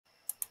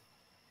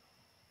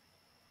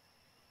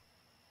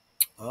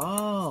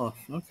Oh,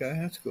 okay,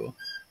 that's cool.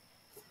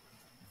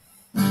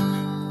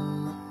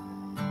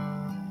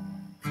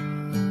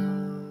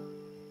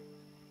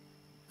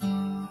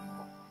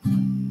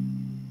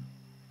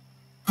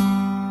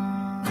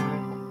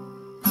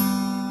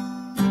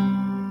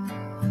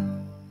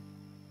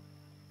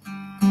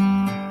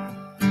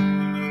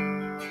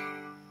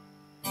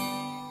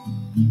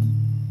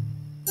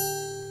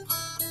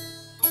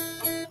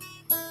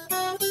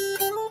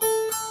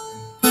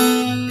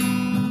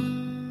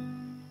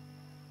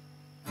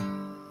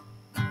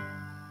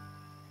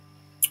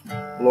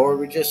 Lord,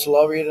 we just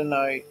love you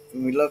tonight,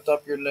 and we lift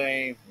up your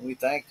name. We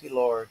thank you,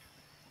 Lord.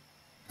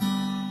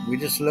 We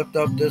just lift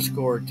up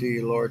Discord to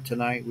you, Lord,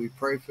 tonight. We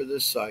pray for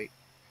this site.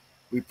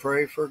 We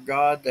pray for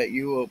God that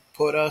you will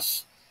put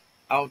us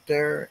out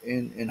there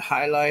and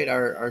highlight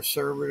our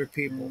server to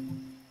people.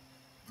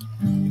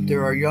 If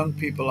there are young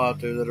people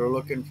out there that are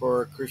looking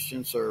for a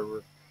Christian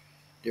server,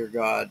 dear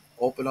God,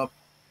 open up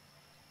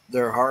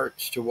their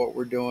hearts to what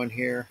we're doing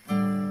here.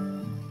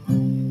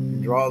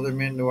 And draw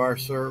them into our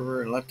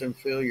server and let them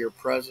feel your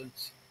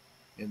presence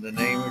in the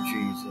name of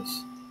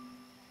Jesus.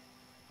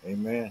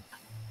 Amen.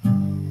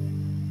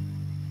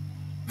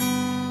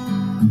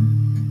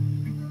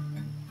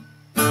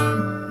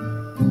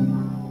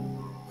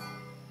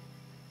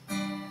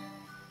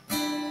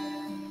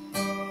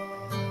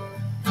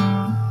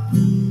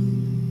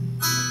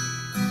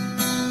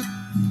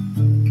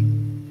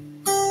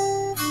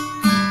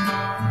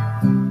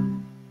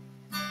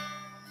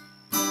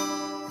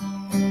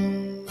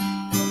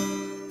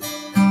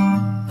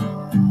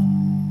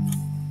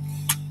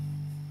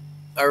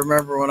 I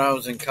remember when I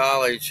was in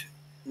college,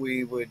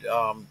 we would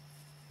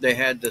they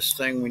had this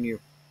thing when you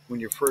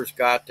first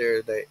got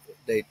there. They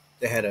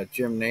had a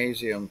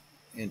gymnasium,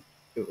 and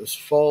it was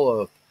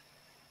full of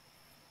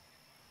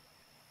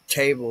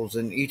tables,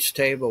 and each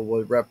table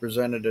would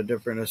represented a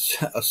different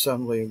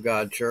Assembly of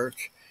God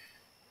church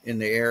in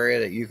the area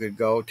that you could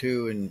go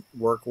to and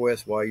work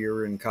with while you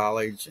were in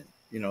college. And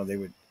they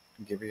would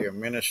give you a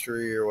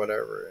ministry or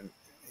whatever, and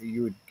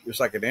it was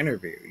like an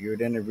interview. You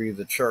would interview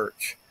the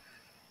church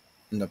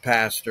and the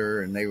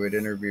pastor, and they would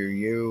interview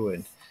you.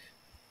 And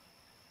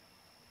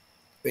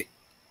it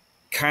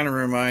kind of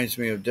reminds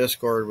me of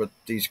Discord with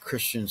these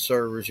Christian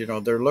servers.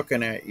 They're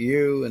looking at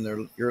you,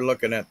 and you're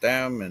looking at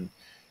them, and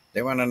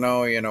they want to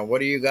know,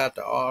 what do you got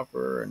to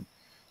offer?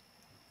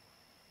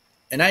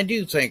 And I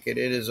do think it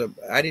is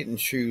I didn't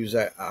choose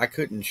that. I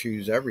couldn't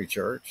choose every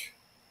church.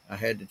 I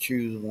had to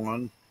choose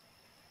one.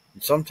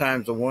 And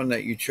sometimes the one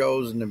that you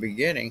chose in the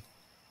beginning,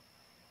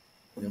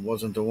 it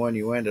wasn't the one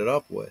you ended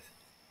up with.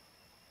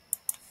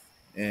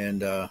 And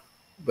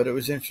but it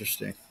was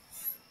interesting.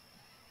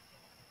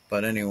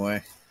 But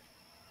anyway,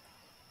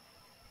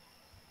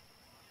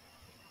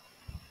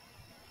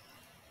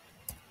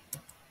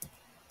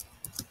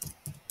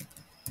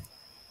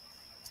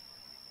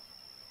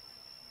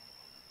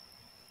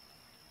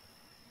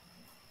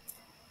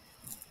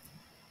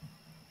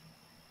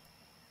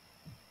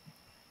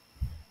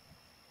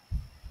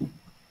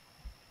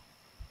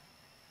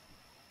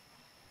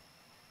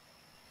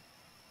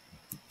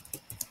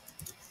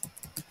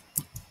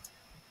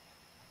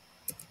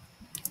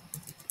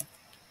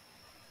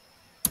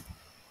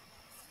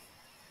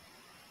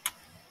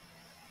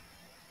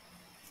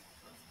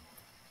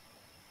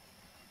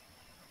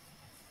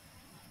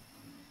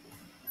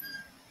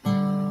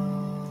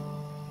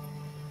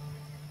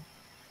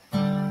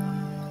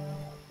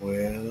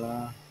 well,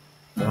 I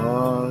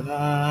thought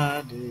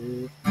I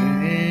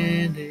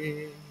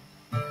depended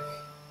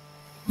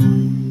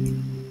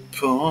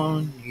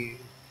upon you.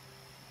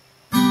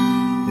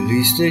 At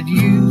least it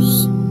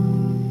used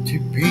to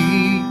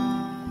be.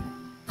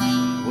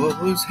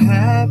 What was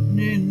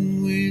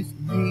happening with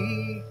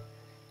me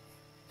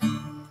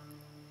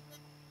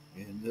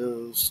in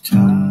those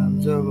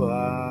times of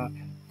our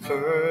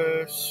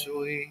first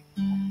sweet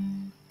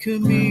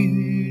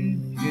communion?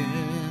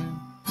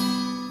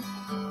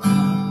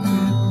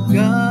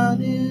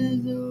 God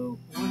in the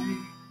way,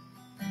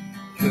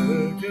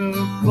 heard your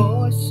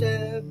voice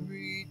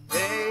every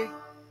day.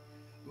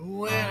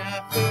 When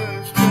I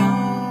first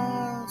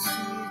trusted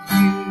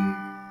you,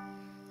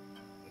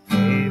 I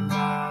gave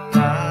my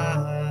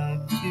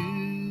life to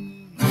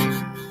you.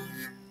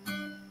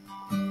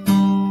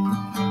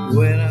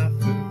 When I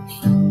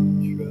first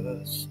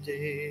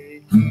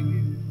trusted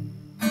you,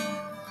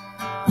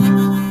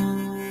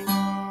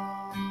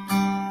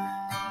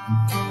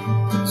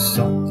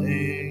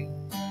 something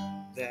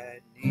that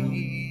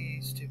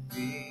needs to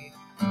be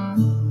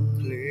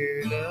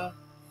cleared up.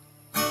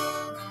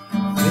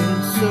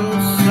 Been so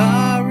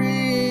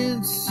sorry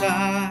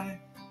inside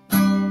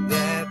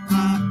that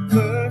my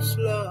first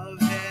love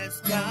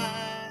has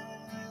died.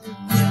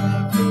 When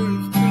I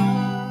first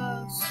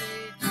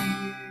trusted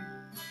you,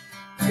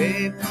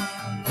 gave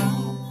my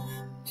love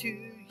to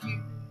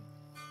you.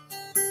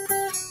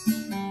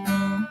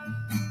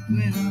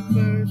 When I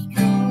first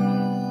trusted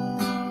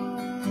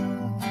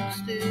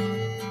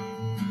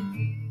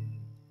you.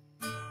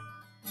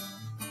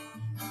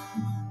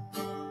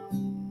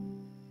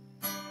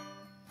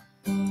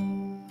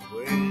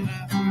 When I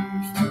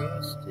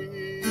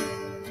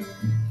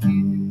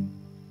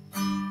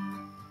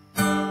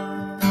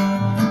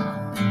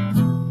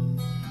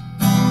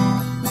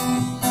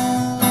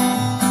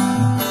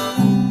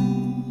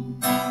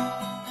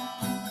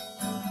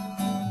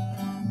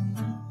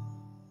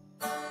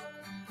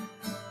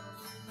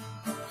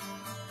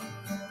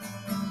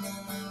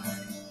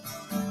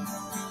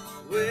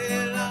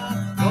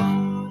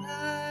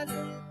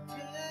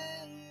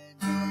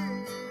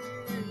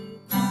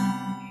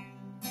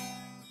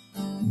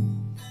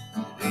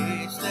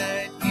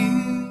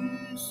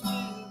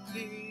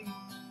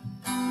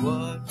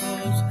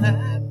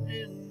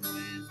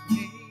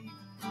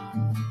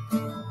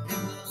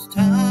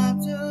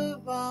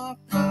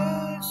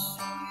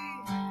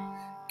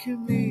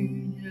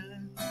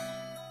communion.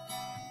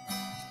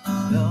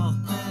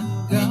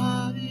 Nothing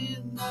got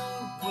in the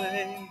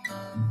way.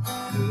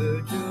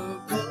 Heard your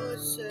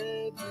voice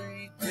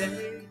every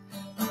day.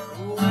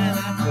 When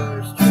I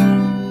first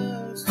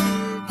trusted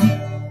you,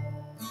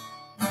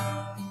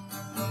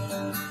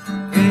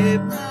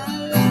 gave my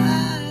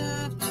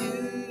life to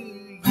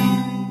you.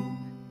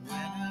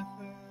 When I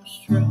first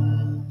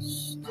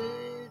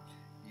trusted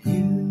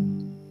you.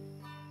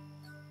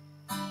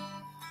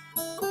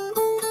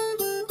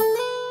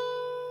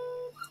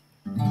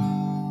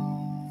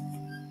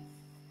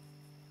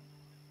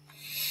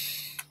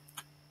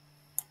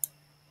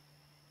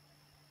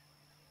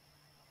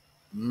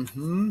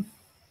 Mm-hmm.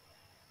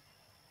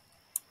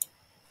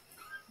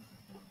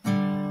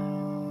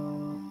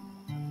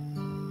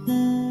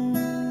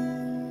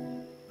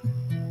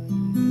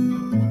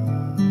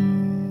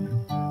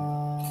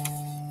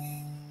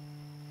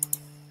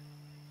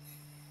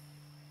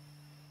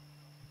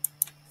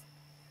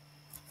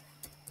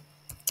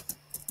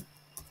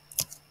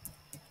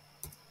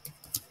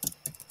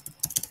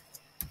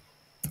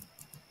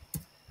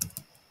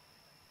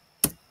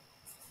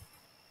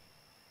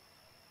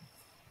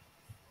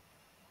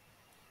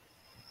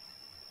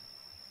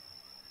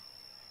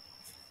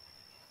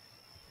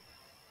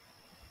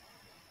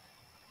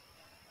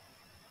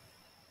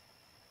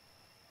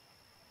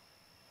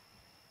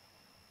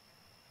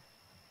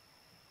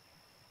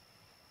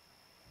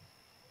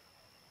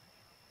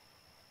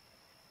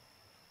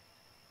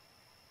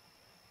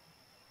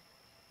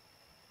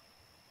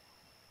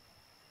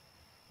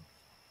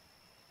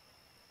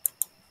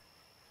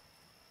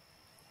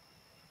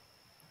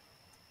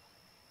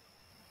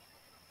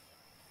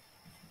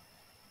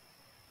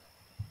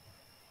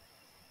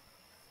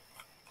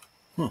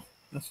 Huh.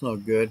 That's no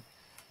good.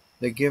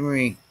 They give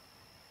me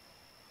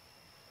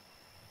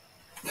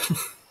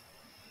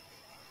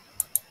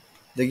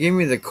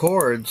the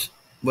chords,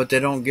 but they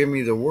don't give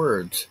me the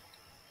words.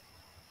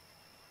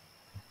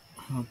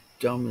 How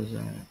dumb is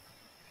that?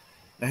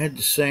 I had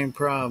the same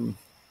problem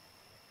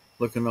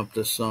looking up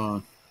this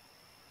song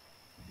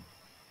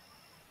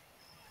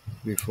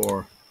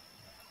before.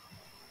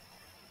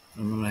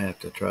 I'm gonna have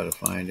to try to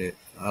find it.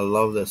 I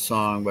love that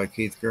song by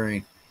Keith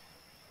Green.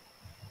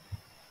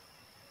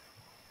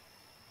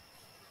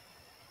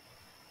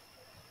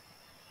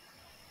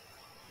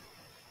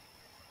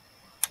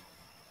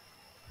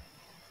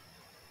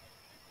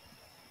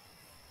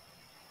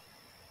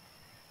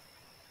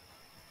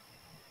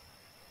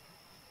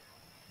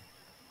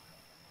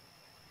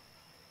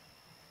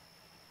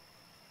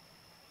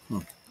 Huh.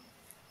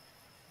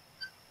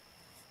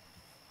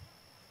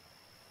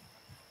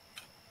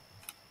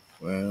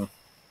 Well,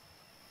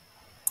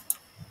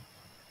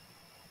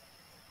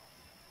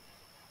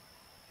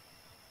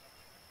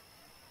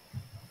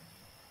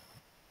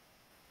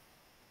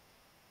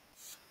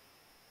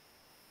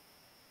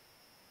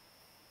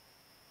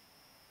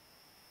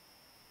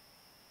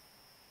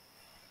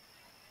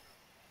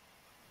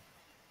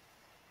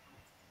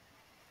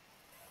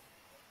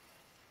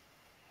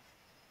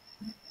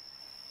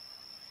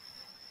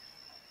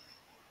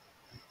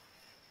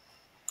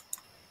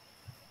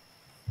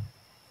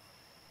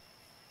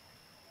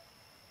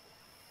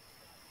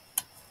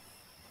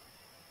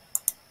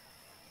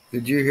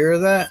 did you hear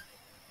that?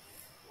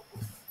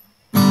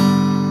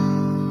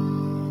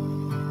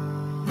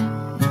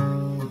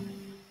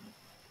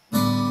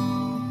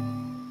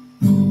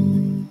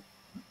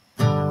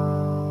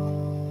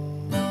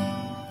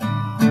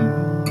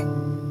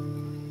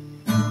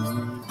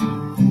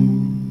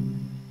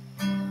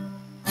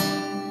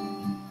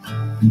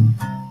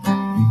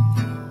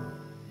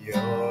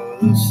 You're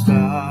the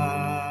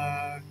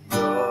star,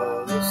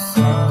 you're the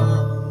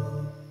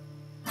sun,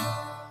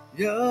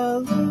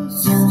 you're the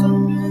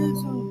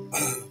stars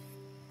of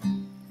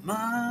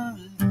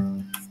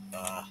mine.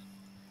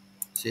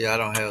 See, I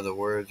don't have the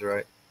words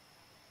right.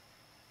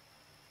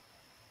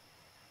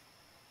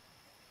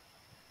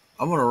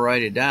 I'm gonna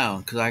write it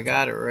down because I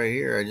got it right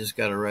here. I just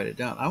got to write it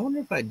down. I wonder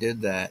if I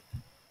did that.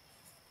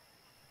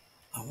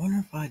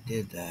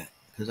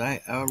 Because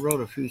I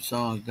wrote a few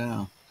songs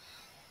down.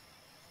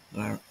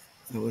 It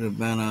would have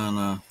been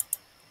on.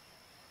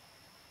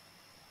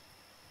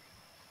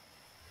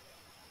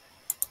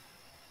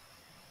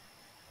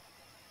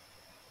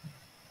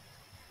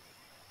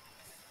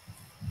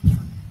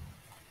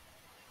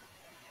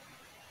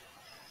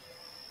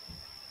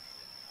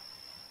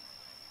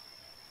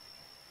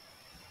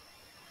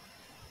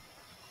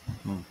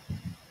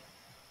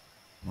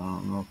 I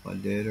don't know if I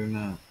did or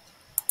not.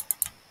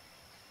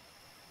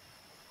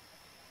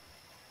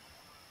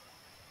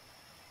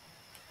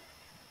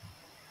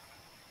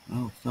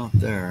 Oh, it's not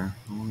there.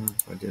 I wonder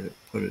if I did it.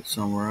 Put it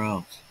somewhere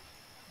else.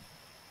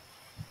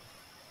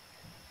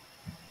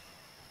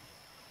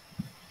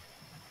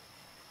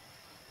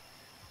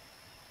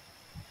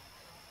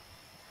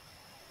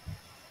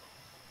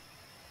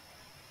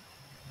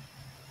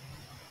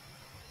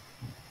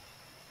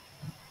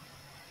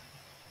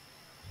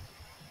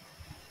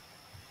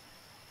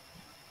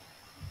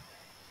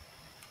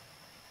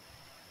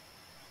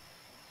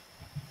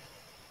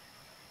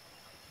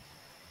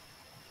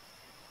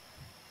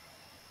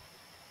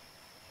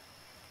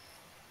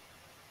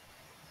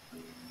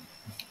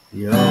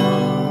 Your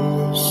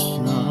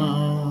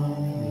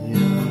Son,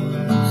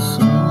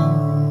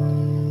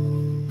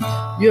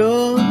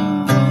 your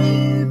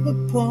wave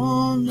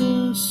upon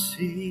the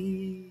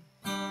sea.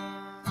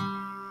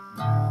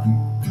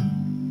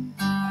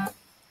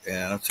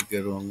 Yeah, that's a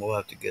good one. We'll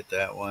have to get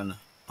that one.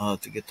 I'll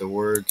have to get the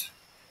words.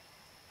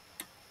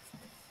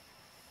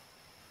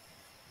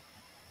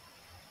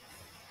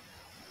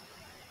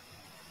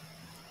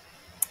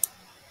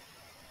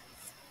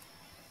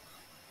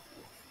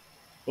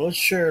 Well, let's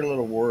share a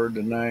little word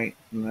tonight,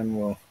 and then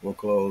we'll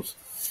close.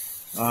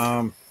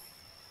 Um,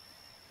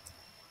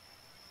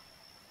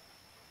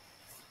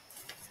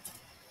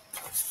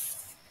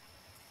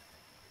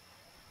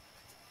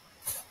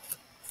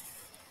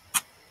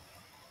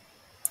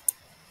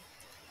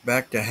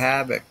 Back to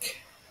Habakkuk.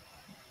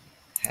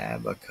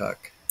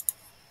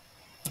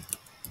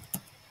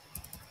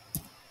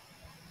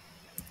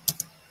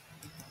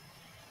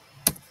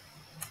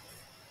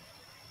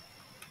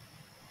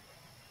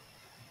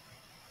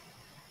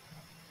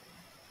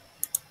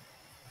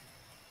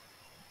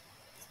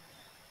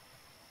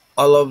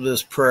 I love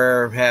this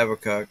prayer of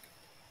Habakkuk.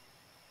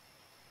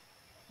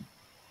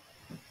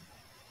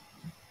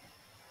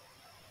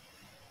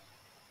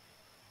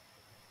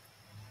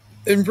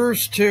 In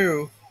verse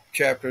 2,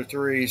 chapter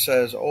 3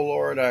 says, O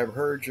Lord, I've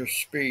heard your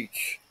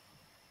speech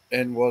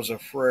and was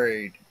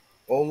afraid.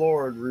 O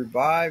Lord,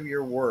 revive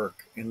your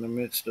work in the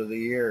midst of the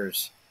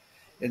years.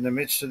 In the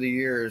midst of the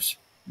years,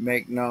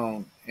 make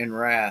known. In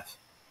wrath,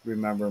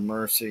 remember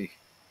mercy.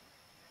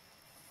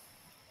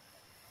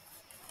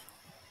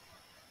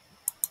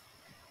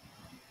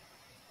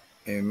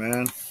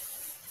 Amen.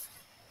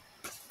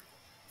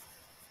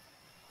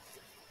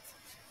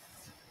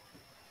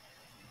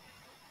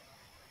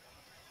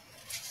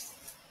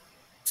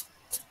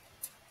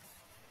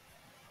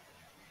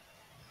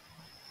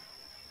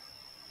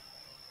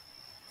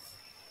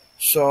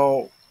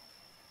 So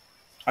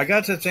I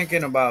got to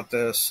thinking about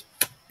this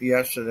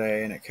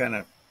yesterday, and it kind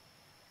of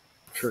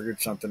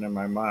triggered something in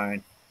my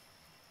mind.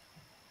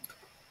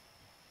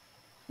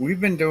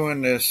 We've been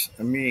doing this,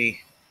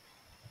 me,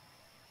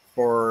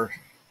 for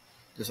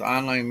this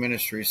online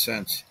ministry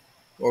since,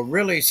 well,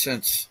 really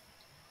since,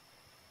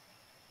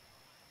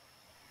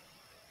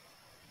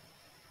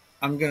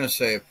 I'm going to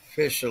say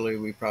officially,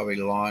 we probably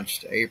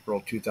launched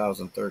April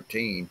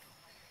 2013.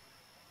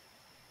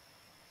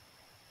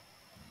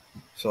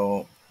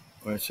 So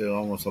I say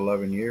almost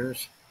 11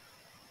 years.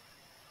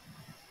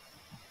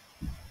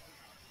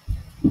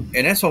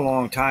 And that's a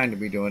long time to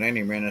be doing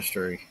any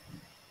ministry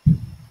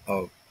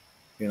of,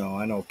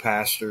 I know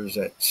pastors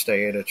that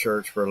stay at a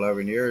church for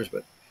 11 years,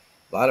 but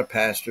a lot of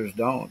pastors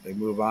don't. They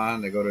move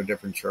on, they go to a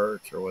different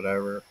church or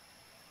whatever.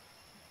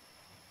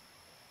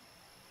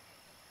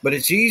 But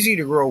it's easy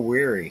to grow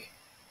weary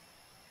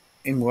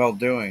in well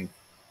doing.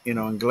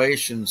 In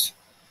Galatians,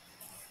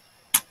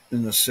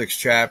 in the 6th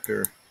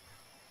chapter,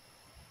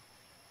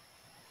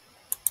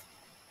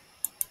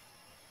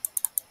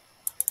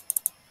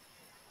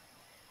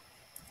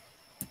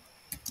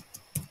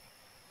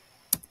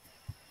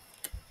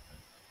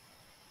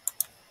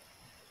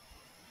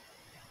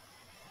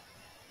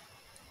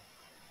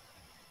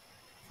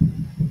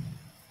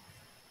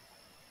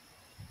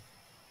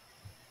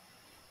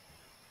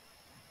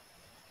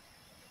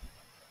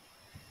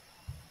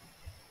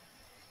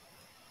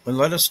 but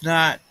let us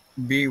not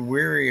be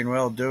weary in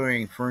well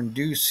doing, for in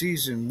due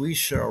season we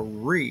shall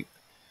reap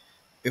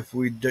if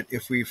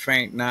we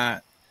faint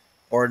not.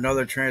 Or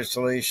another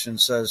translation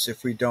says,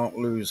 if we don't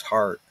lose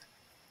heart.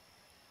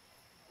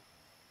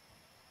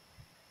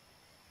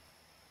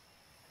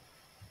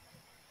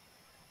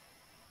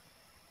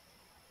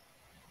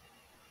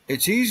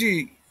 It's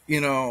easy,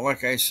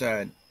 like I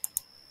said,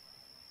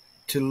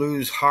 to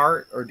lose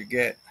heart or to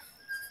get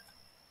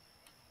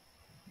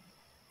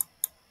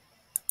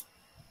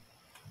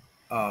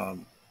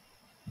um,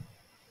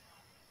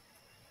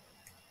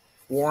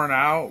 worn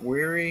out,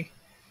 weary,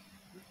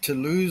 to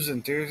lose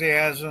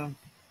enthusiasm,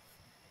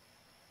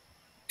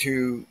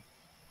 to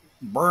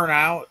burn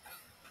out,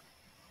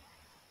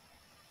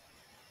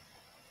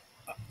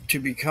 to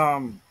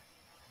become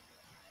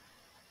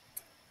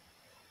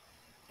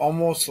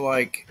almost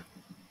like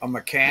a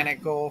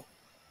mechanical,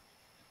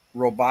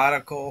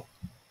 robotical,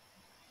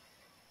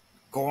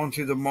 going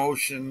through the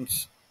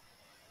motions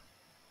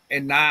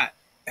and not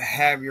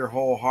have your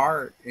whole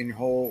heart and your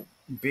whole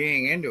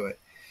being into it.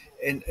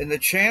 And the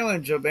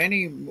challenge of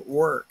any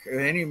work,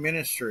 any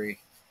ministry,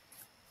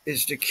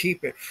 is to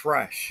keep it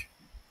fresh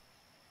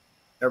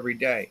every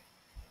day,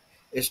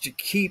 is to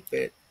keep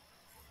it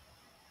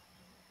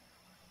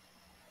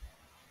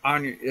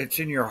it's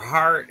in your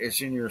heart, it's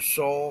in your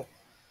soul,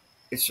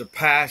 it's a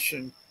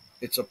passion,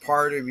 it's a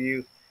part of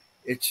you,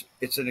 it's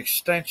an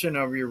extension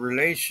of your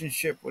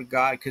relationship with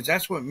God, because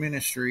that's what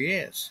ministry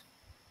is.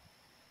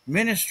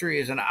 Ministry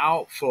is an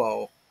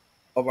outflow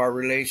of our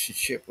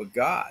relationship with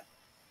God.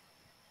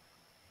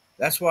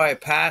 That's why a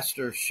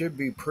pastor should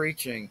be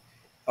preaching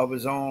of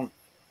his own,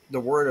 the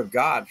word of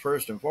God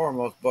first and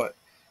foremost, but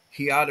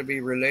he ought to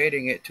be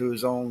relating it to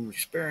his own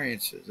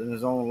experiences in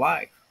his own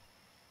life.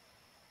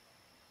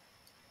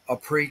 a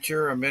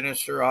preacher, a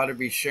minister ought to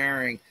be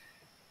sharing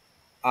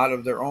out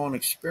of their own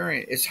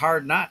experience. It's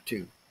hard not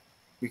to,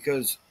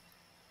 because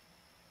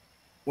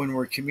when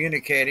we're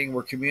communicating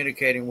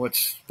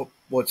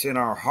what's in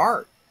our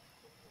heart.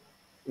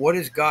 What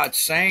is God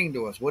saying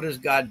to us? What is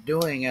God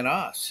doing in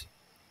us?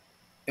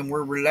 And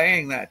we're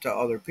relaying that to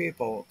other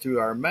people through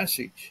our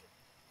message,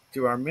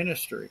 through our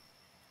ministry.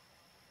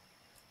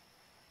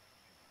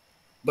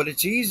 But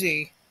it's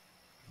easy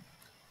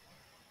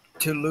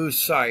to lose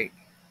sight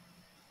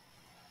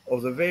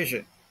of the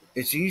vision.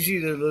 It's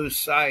easy to lose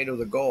sight of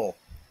the goal.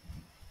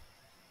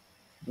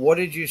 What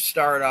did you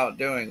start out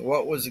doing?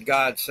 What was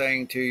God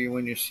saying to you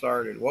when you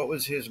started? What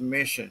was his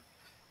mission?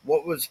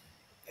 What was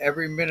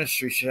Every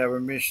ministry should have a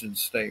mission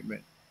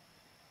statement.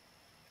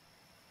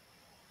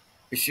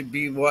 It should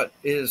be what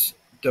is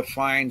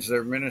defines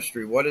their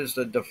ministry. What is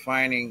the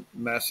defining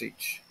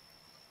message?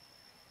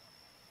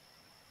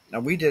 Now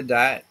we did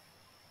that.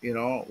 We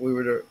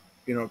were to,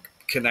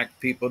 connect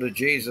people to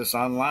Jesus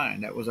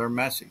online. That was our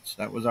message.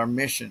 That was our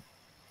mission.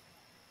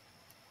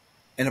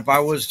 And if I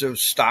was to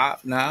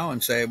stop now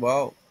and say,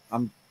 well,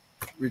 I'm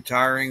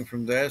retiring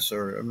from this,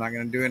 or I'm not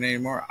going to do it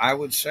anymore, I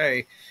would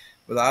say,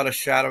 without a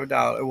shadow of a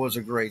doubt, it was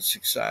a great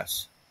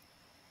success.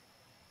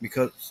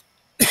 Because,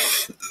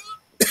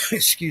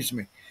 excuse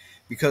me,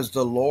 because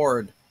the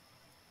Lord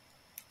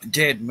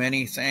did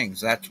many things.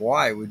 That's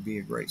why it would be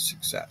a great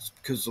success,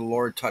 because the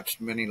Lord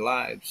touched many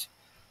lives,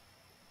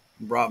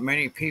 brought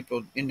many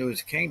people into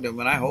his kingdom,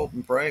 and I hope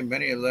and pray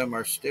many of them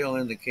are still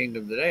in the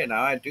kingdom today.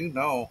 Now, I do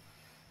know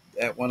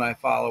that when I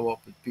follow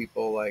up with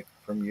people like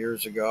from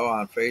years ago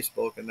on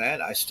Facebook and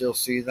that, I still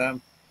see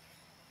them.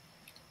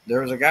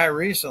 There was a guy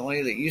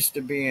recently that used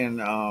to be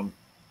in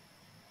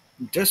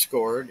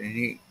Discord, and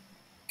he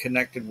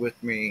connected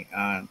with me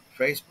on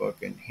Facebook,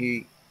 and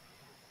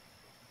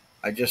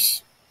I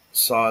just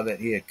saw that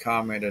he had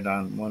commented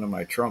on one of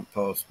my Trump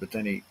posts, but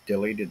then he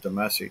deleted the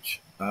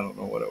message. I don't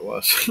know what it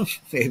was.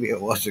 Maybe it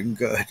wasn't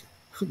good.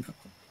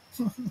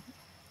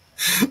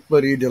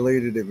 But he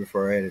deleted it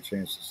before I had a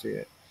chance to see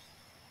it.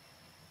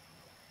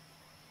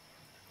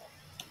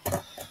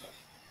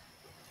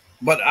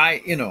 But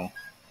I,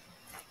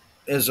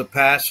 as a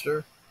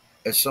pastor,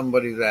 as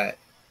somebody that,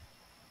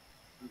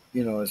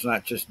 is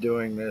not just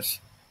doing this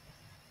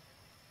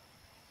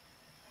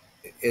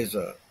as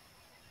a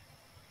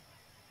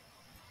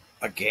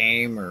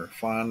game or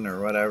fun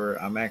or whatever.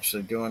 I'm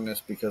actually doing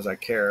this because I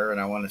care,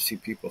 and I want to see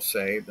people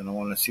saved, and I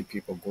want to see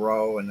people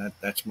grow, and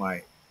that's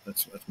my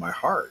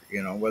heart.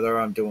 Whether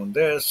I'm doing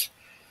this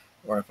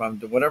or if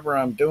whatever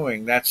I'm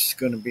doing, that's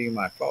going to be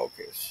my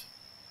focus,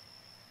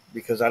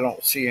 because I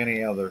don't see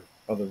any other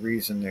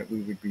reason that we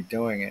would be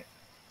doing it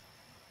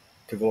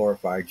to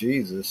glorify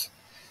Jesus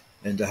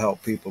and to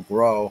help people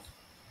grow.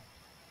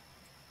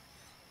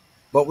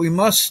 But we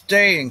must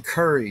stay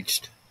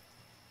encouraged.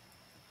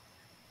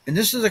 And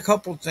this is a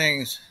couple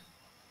things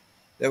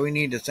that we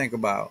need to think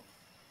about.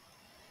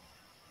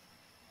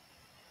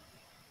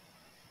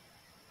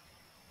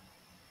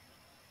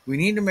 We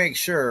need to make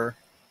sure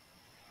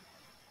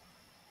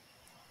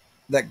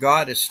that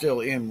God is still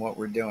in what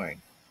we're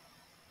doing.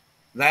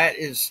 That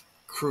is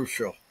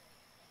crucial.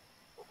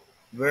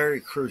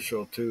 Very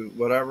crucial to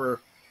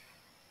whatever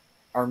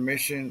our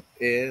mission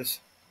is,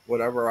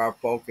 whatever our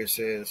focus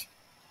is.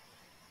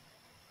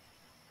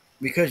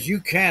 Because you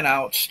can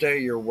outstay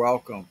your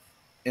welcome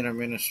in a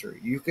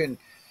ministry. You can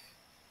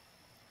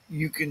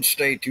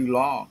stay too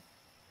long,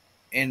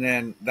 and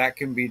then that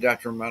can be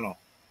detrimental.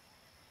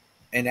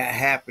 And that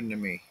happened to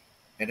me.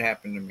 It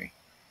happened to me.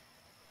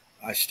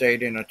 I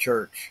stayed in a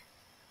church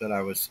that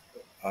I was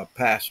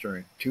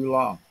pastoring too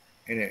long,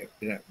 and it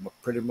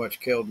pretty much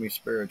killed me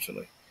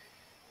spiritually,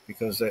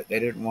 because they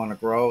didn't want to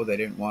grow. They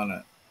didn't want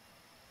to,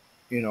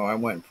 I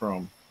went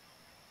from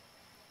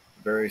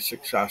very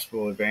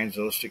successful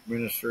evangelistic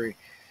ministry,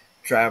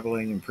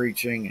 traveling and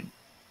preaching, and,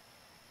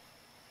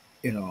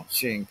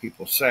 seeing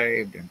people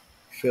saved and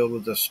filled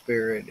with the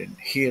Spirit, and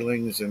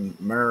healings and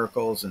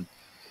miracles, and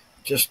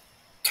just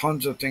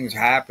tons of things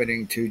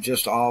happening, to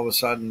just all of a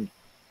sudden,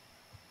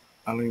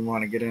 I don't even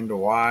want to get into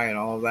why and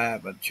all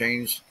that, but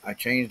I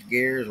changed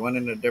gears, went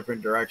in a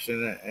different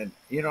direction, and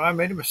I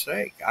made a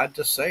mistake. I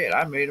just say it.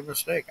 I made a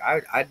mistake.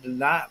 I did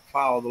not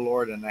follow the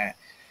Lord in that,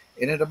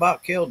 and it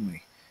about killed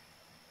me.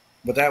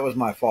 But that was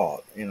my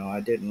fault.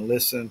 I didn't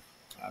listen.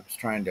 I was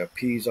trying to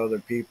appease other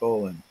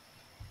people, and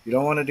you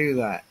don't want to do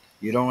that.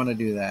 You don't want to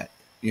do that.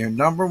 Your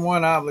number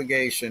one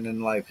obligation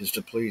in life is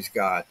to please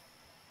God.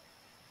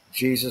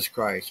 Jesus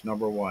Christ,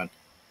 number one.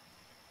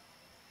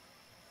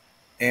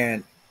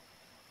 And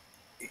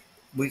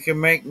we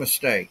can make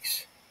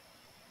mistakes,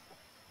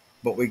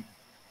 but we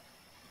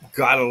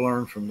got to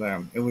learn from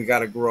them, and we got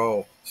to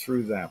grow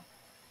through them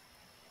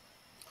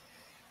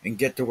and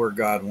get to where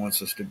God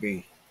wants us to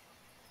be.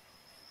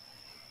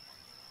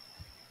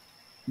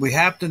 We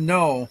have to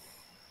know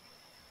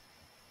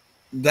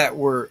that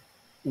we're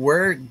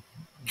where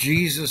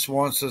Jesus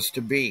wants us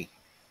to be,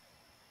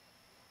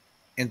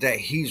 and that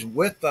he's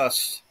with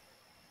us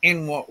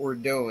in what we're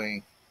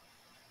doing,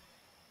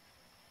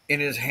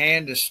 and his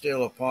hand is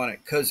still upon it.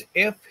 Because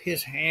if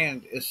his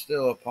hand is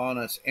still upon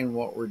us in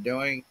what we're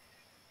doing,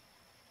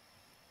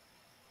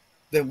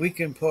 then we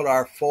can put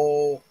our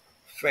full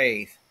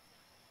faith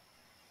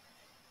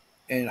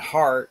and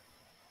heart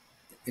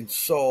and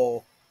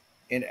soul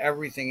and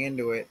everything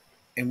into it,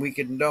 and we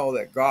can know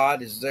that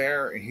God is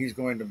there and he's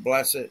going to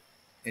bless it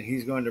and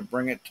he's going to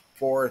bring it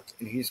forth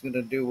and he's going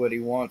to do what he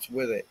wants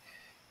with it.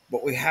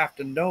 But we have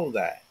to know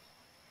that.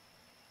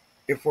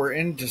 If we're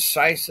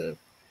indecisive,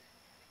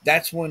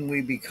 that's when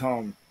we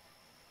become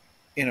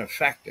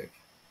ineffective.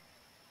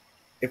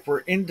 If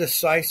we're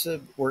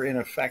indecisive, we're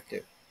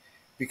ineffective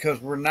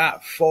because we're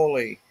not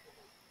fully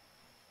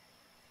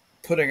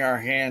putting our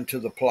hand to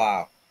the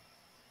plow.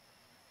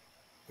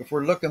 If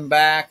we're looking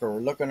back or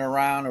we're looking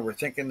around or we're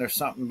thinking there's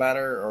something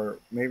better or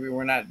maybe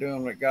we're not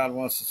doing what God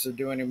wants us to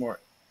do anymore,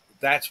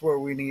 that's where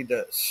we need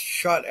to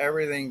shut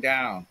everything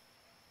down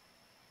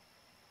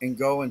and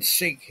go and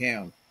seek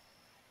him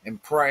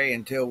and pray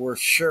until we're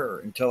sure,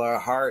 until our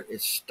heart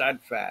is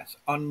steadfast,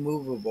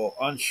 unmovable,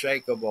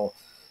 unshakable,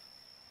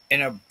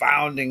 and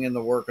abounding in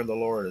the work of the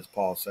Lord, as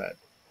Paul said.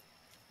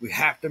 We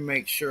have to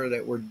make sure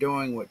that we're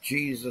doing what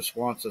Jesus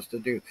wants us to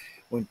do.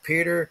 When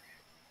Peter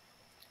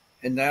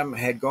and them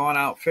had gone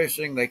out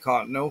fishing, they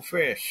caught no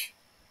fish.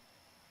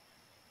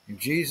 And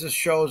Jesus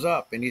shows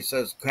up and he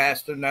says,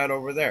 cast the net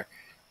over there.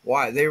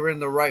 Why? They were in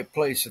the right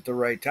place at the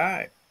right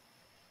time.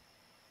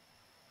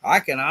 I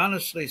can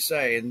honestly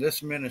say in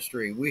this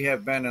ministry, we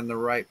have been in the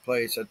right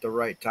place at the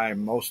right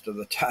time most of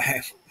the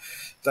time.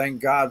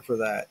 Thank God for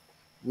that.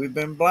 We've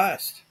been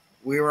blessed.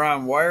 We were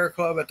on Wire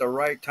Club at the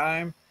right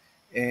time,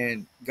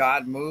 and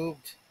God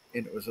moved,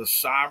 and it was a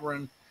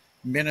sovereign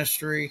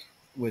ministry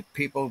with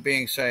people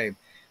being saved.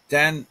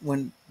 Then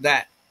when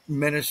that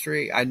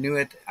ministry, I knew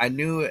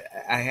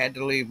I had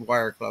to leave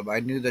Wire Club. I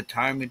knew the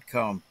time had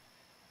come,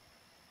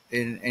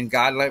 and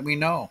God let me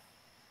know.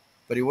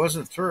 But he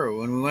wasn't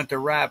through, and we went to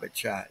Rabbit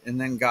Chat,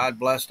 and then God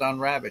blessed on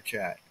Rabbit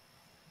Chat.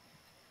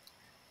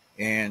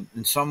 And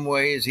in some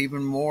ways,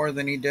 even more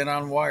than he did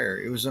on Wire.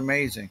 It was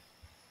amazing.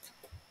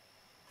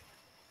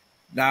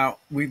 Now,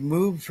 we've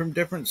moved from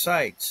different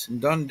sites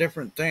and done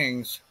different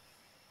things,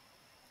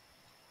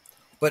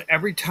 but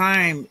every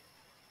time,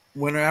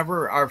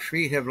 whenever our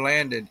feet have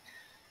landed,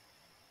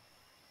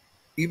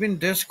 even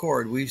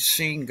Discord, we've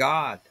seen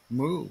God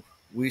move.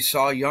 We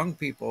saw young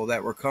people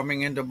that were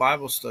coming into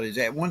Bible studies.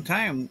 At one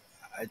time,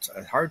 it's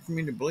hard for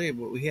me to believe,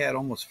 but we had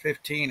almost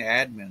 15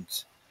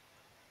 admins.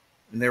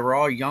 And they were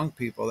all young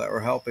people that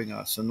were helping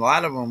us. And a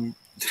lot of them,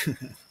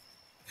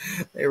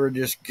 they were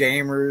just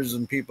gamers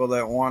and people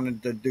that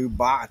wanted to do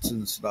bots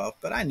and stuff.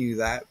 But I knew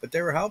that. But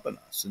they were helping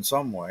us in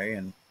some way.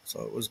 And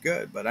so it was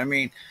good. But I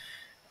mean,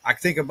 I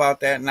think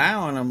about that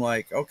now and I'm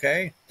like,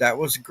 okay, that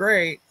was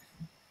great.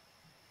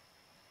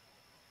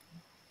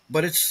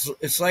 But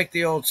it's like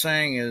the old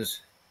saying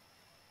is,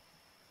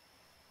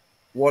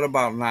 what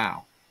about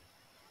now?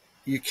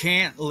 You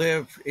can't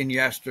live in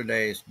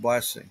yesterday's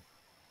blessing.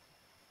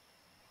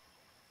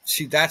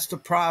 See, that's the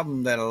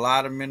problem that a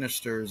lot of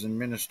ministers and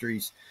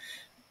ministries,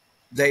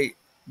 they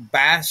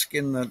bask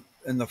in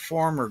the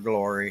former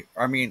glory.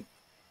 I mean,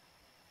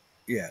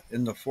 yeah,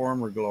 in the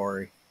former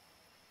glory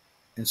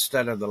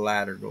instead of the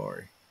latter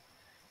glory.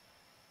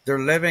 They're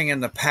living in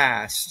the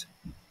past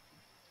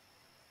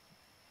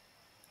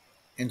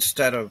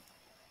instead of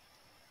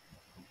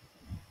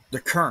the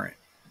current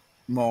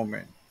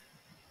moment.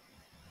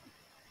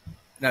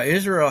 Now,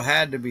 Israel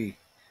had to be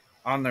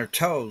on their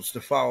toes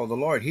to follow the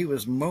Lord. He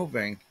was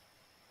moving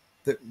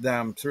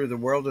them through the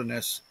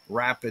wilderness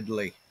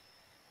rapidly.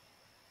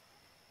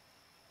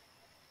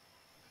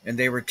 And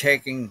they were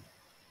taking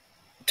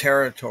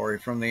territory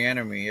from the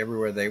enemy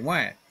everywhere they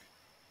went.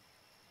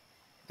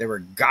 They were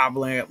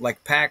gobbling it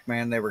like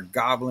Pac-Man. They were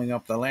gobbling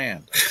up the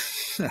land.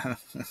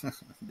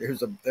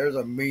 There's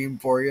a meme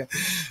for you.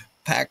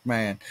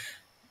 Pac-Man.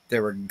 They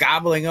were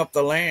gobbling up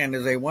the land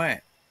as they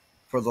went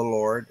for the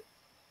Lord.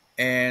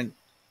 And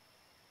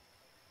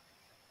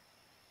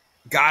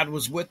God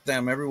was with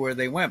them everywhere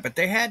they went. But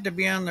they had to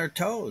be on their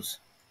toes.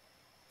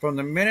 From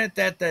the minute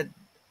that the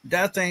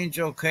death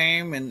angel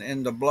came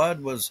and the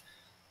blood was,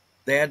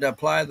 they had to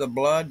apply the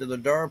blood to the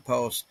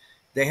doorpost.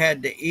 They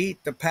had to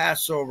eat the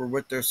Passover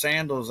with their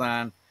sandals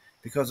on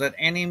because at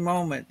any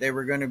moment they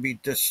were going to be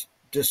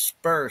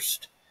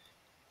dispersed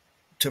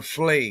to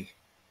flee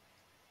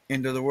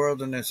into the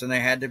wilderness, and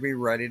they had to be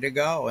ready to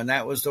go. And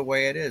that was the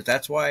way it is.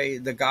 That's why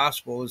the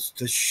gospel is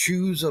the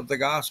shoes of the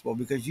gospel,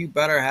 because you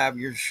better have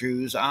your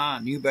shoes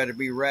on. You better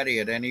be ready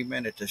at any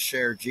minute to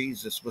share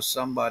Jesus with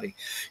somebody.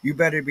 You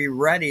better be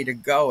ready to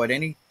go at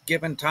any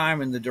given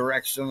time in the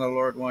direction the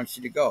Lord wants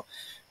you to go.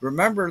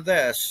 Remember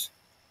this,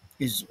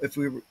 is if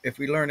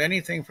we learn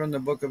anything from the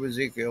book of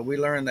Ezekiel, we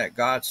learn that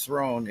God's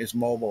throne is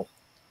mobile.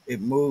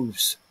 It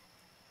moves.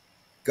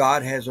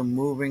 God has a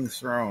moving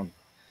throne.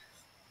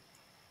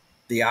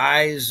 The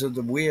eyes of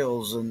the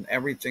wheels and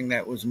everything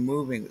that was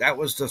moving, that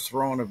was the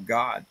throne of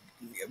God.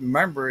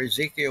 Remember,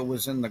 Ezekiel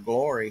was in the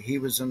glory. He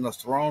was in the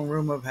throne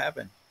room of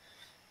heaven.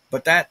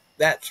 But that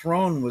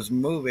throne was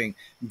moving.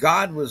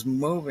 God was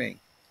moving.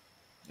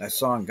 That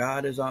song,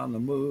 God is on the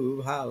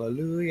move,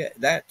 hallelujah.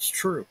 That's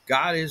true.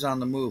 God is on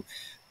the move.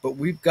 But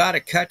we've got to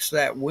catch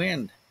that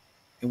wind,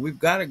 and we've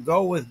got to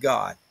go with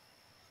God.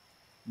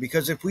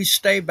 Because if we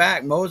stay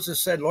back, Moses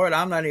said, Lord,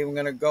 I'm not even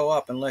going to go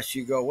up unless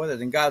you go with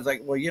us. And God's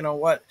like, well, you know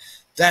what?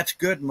 That's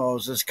good,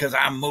 Moses, because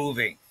I'm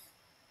moving.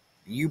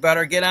 You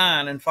better get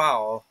on and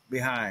follow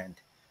behind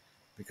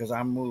because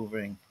I'm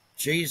moving.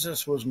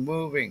 Jesus was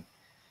moving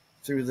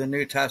through the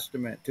New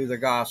Testament, through the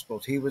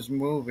Gospels. He was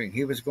moving.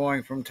 He was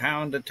going from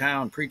town to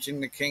town, preaching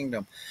the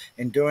kingdom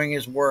and doing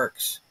his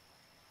works.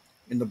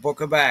 In the book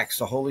of Acts,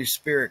 the Holy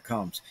Spirit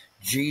comes.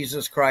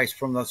 Jesus Christ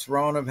from the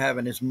throne of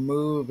heaven is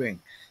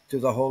moving to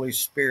the Holy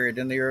Spirit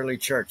in the early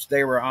church.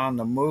 They were on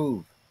the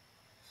move.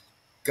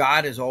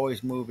 God is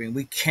always moving.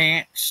 We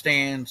can't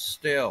stand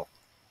still.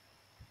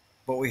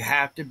 But we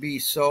have to be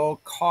so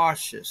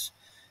cautious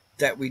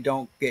that we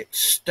don't get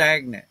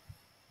stagnant,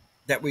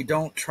 that we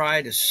don't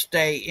try to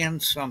stay in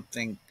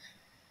something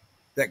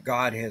that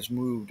God has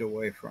moved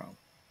away from.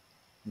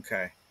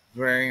 Okay,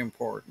 very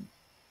important.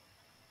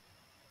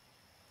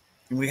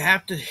 And we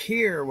have to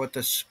hear what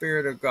the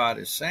Spirit of God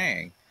is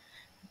saying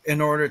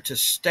in order to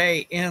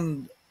stay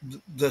in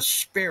the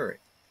Spirit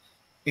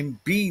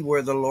and be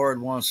where the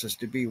Lord wants us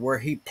to be, where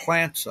he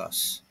plants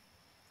us.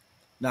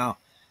 Now,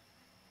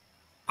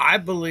 I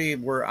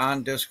believe we're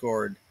on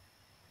Discord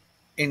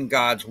in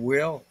God's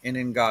will and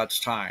in God's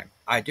time.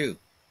 I do.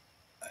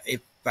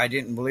 If I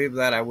didn't believe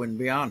that, I wouldn't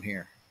be on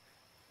here.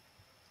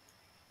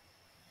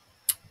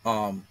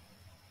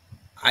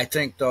 I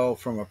think, though,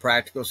 from a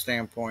practical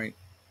standpoint,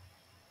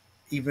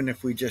 even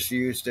if we just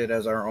used it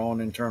as our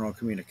own internal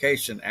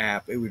communication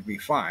app, it would be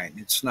fine.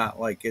 It's not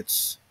like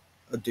it's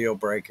a deal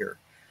breaker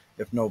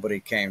if nobody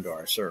came to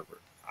our server.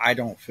 I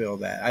don't feel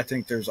that. I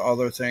think there's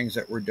other things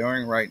that we're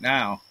doing right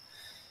now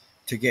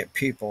to get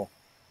people.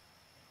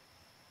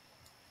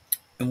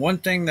 And one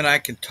thing that I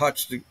can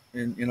touch,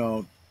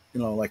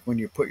 like when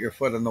you put your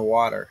foot in the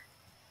water,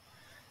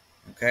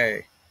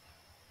 okay,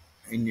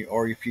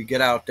 or if you get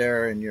out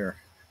there and you're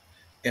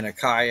in a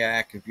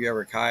kayak, if you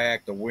ever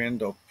kayak, the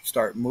wind will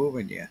start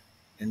moving you,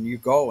 and you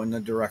go in the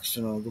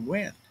direction of the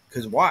wind.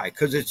 Because why?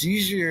 Because it's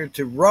easier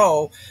to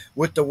row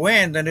with the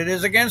wind than it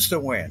is against the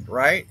wind,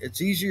 right?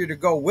 It's easier to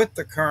go with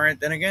the current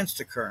than against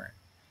the current.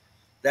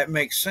 That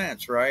makes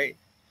sense, right?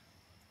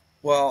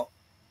 Well,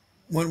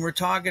 when we're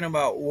talking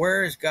about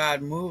where is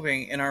God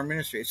moving in our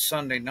ministry, it's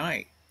Sunday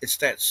night. It's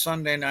that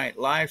Sunday night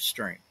live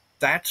stream.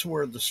 That's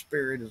where the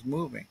Spirit is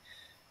moving.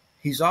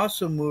 He's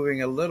also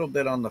moving a little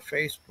bit on the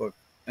Facebook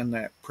and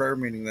that prayer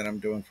meeting that I'm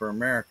doing for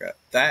America.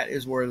 That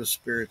is where the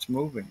Spirit's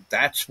moving.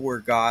 That's where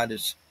God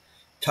is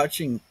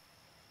touching.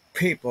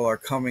 People are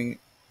coming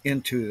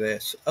into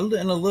this in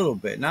a little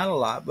bit, not a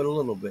lot, but a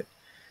little bit.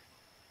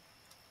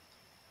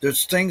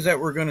 There's things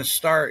that we're going to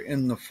start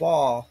in the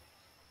fall.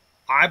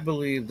 I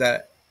believe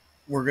that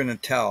we're going to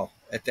tell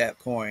at that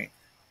point,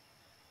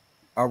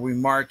 are we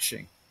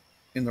marching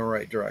in the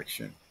right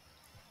direction?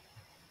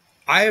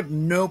 I have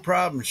no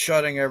problem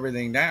shutting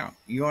everything down.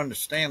 You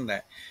understand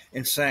that.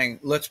 And saying,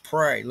 let's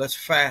pray, let's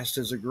fast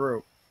as a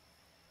group.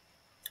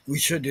 We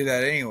should do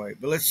that anyway,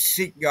 but let's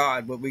seek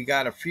God. But we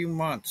got a few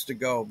months to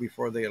go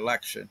before the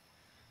election.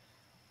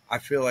 I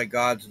feel like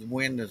God's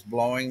wind is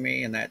blowing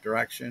me in that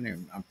direction,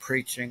 and I'm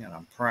preaching and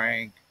I'm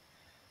praying.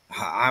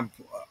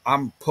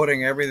 I'm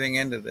putting everything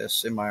into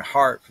this in my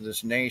heart for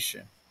this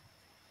nation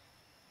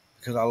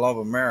because I love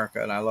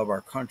America and I love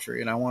our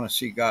country, and I want to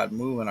see God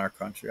move in our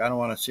country. I don't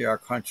want to see our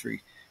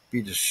country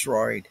be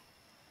destroyed.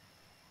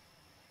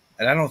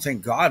 And I don't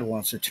think God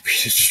wants it to be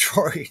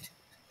destroyed.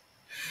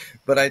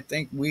 But I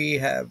think we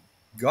have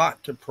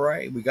got to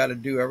pray. We got to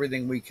do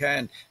everything we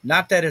can.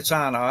 Not that it's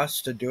on us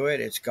to do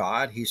it. It's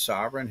God. He's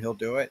sovereign. He'll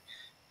do it.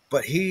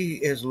 But he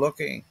is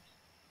looking.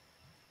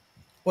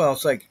 Well,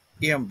 it's like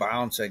Ian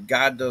Bound said,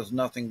 God does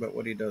nothing but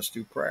what he does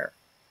through prayer.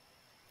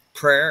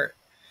 Prayer,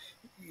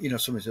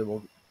 somebody said,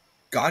 well,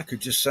 God could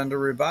just send a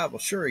revival.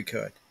 Sure, he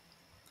could.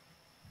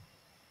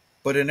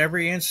 But in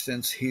every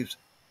instance,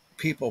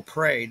 people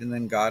prayed and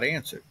then God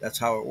answered. That's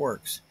how it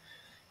works.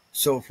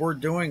 So if we're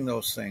doing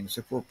those things,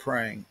 if we're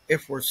praying,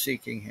 if we're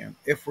seeking him,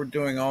 if we're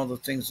doing all the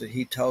things that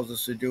he tells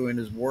us to do in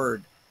his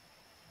word,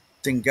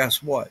 then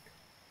guess what?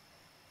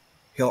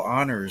 He'll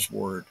honor his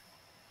word.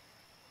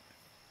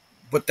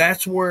 But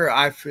that's where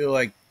I feel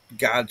like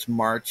God's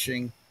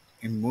marching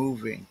and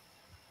moving.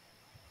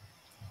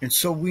 And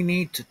so we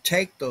need to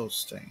take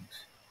those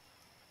things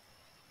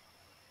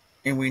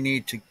and we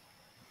need to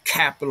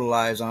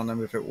capitalize on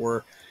them, if it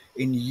were,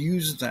 and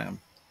use them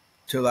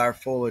to our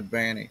full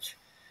advantage.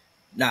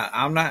 Now,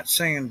 I'm not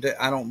saying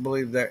that I don't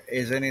believe there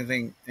is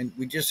anything, and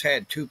we just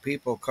had 2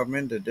 people come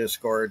into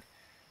Discord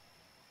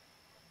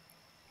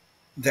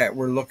that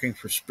were looking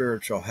for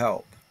spiritual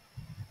help.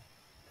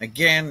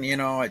 Again,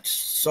 it's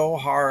so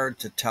hard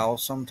to tell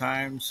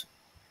sometimes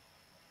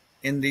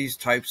in these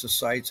types of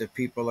sites if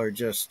people are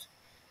just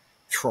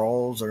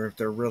trolls or if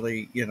they're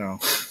really,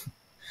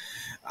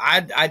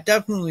 I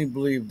definitely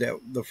believe that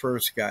the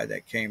first guy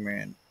that came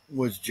in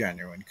was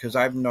genuine because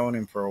I've known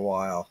him for a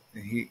while.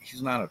 And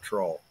he's not a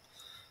troll.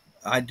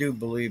 I do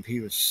believe he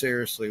was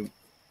seriously.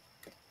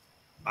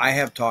 I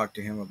have talked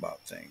to him about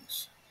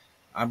things.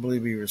 I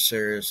believe he was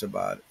serious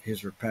about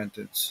his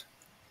repentance,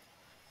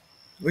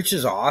 which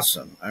is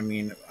awesome. I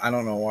mean, I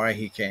don't know why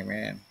he came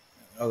in,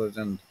 other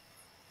than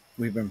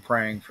we've been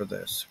praying for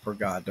this, for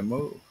God to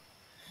move.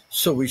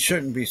 So we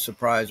shouldn't be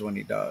surprised when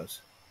he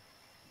does.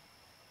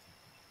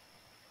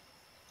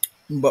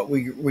 But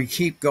we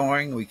keep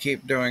going, we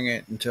keep doing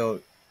it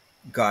until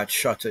God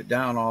shuts it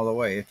down all the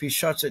way. If he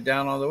shuts it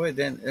down all the way,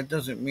 then it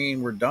doesn't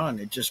mean we're done.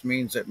 It just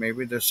means that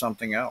maybe there's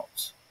something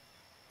else.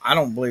 I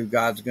don't believe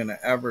God's going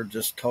to ever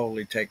just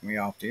totally take me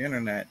off the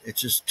internet. It's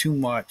just too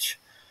much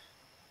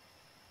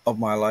of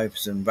my life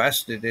is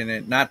invested in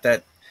it. Not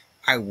that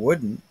I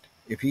wouldn't.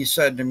 If he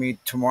said to me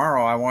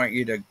tomorrow, I want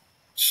you to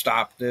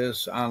stop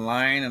this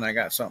online and I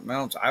got something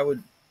else, I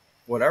would,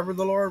 whatever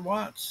the Lord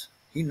wants.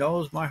 He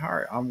knows my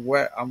heart. I'm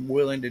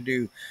willing to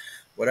do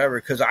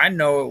whatever, because I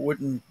know it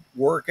wouldn't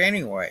work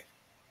anyway.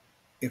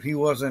 If he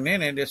wasn't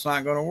in it, it's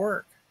not going to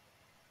work.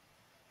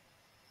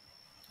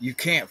 You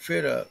can't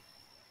fit a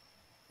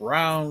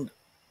round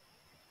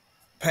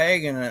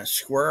peg in a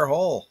square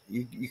hole.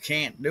 You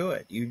can't do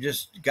it. You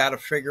just got to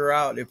figure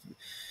out if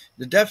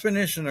the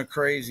definition of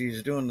crazy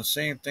is doing the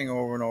same thing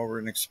over and over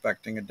and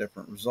expecting a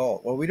different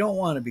result. Well, we don't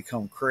want to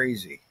become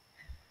crazy.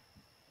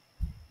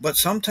 But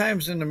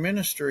sometimes in the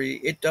ministry,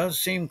 it does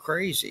seem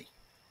crazy.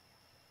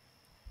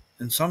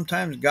 And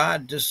sometimes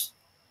God just,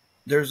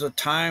 there's a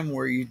time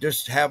where you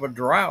just have a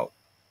drought.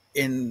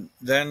 And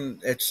then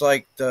it's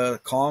like the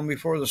calm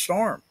before the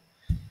storm.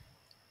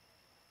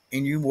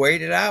 And you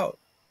wait it out.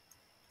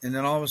 And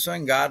then all of a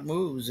sudden God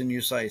moves and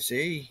you say,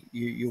 see,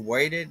 you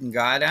waited and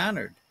God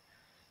honored.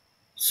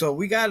 So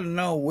we got to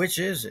know, which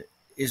is it?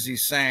 Is he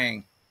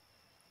saying,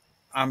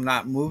 I'm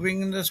not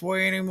moving in this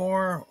way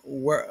anymore?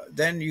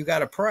 Then you got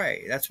to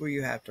pray. That's where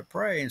you have to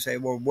pray and say,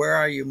 well, where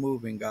are you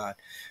moving, God?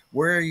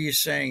 Where are you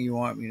saying you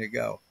want me to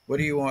go? What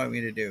do you want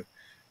me to do?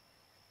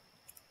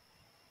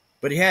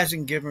 But he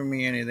hasn't given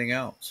me anything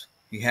else.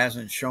 He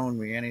hasn't shown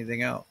me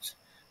anything else.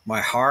 My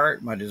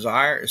heart, my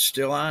desire is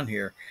still on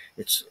here.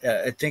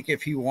 I think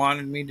if he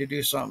wanted me to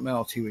do something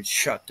else, he would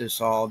shut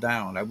this all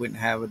down. I wouldn't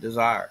have a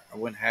desire. I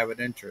wouldn't have an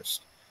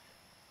interest.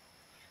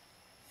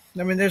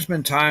 I mean, there's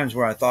been times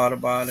where I thought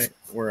about it,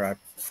 where I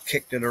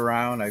kicked it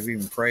around. I've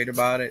even prayed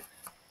about it.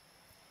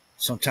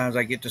 Sometimes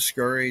I get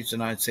discouraged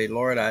and I'd say,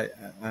 Lord,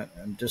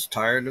 I'm just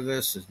tired of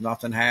this. There's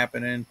nothing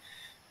happening.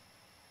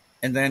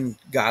 And then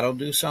God will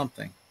do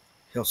something.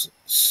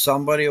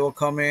 Somebody will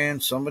come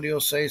in, somebody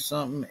will say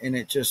something, and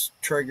it just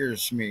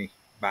triggers me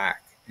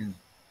back. And,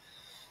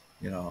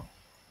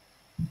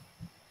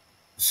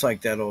 it's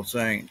like that old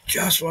saying,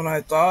 just when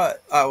I thought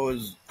I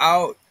was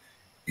out,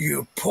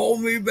 you pull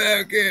me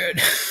back in.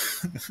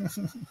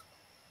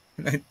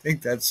 And I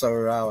think that's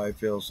sort of how I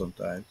feel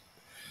sometimes.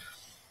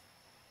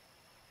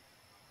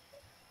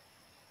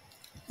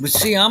 But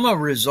see, I'm a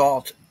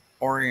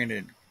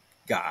result-oriented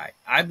guy.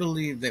 I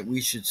believe that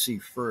we should see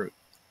fruit.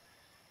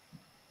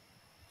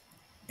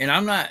 And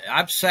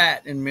I've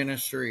sat in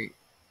ministry.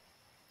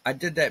 I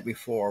did that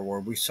before where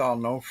we saw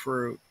no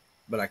fruit,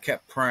 but I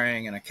kept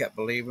praying and I kept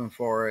believing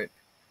for it.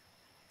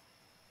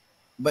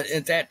 But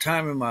at that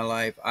time in my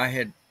life,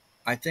 I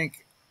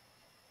think,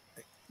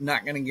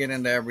 not going to get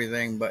into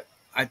everything, but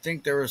I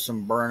think there was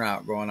some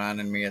burnout going on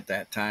in me at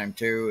that time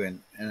too.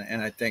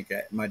 And I think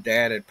that my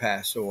dad had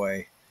passed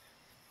away.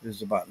 It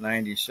was about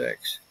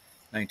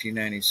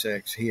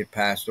 1996. He had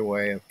passed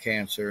away of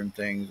cancer and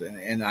things.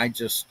 And I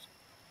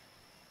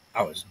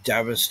was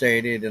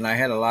devastated, and I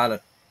had a lot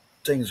of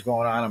things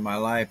going on in my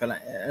life. And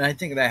I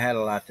think that had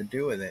a lot to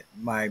do with it.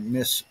 My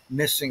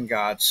missing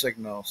God's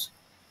signals,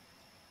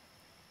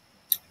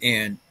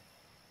 and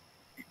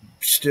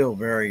still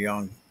very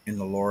young in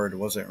the Lord,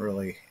 wasn't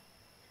really,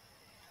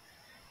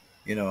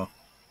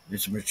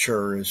 as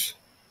mature as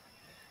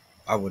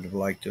I would have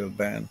liked to have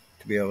been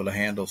to be able to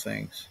handle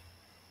things.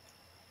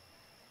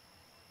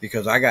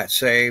 Because I got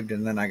saved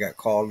and then I got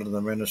called into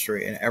the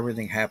ministry and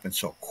everything happened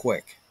so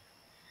quick.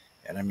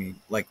 And I mean,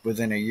 like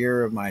within a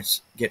year of my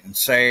getting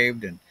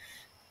saved and,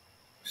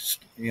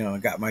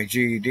 got my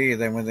GED,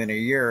 then within a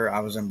year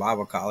I was in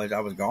Bible college, I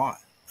was gone.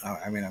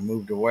 I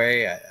moved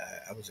away.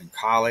 I was in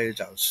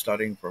college. I was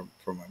studying for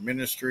my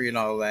ministry and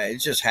all of that. It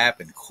just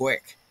happened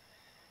quick.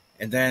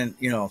 And then,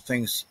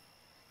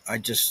 I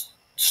just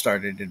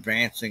started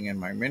advancing in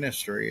my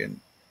ministry and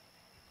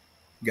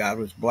God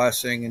was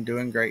blessing and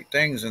doing great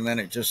things. And then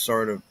it just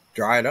sort of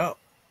dried up.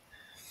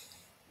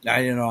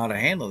 I didn't know how to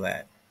handle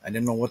that. I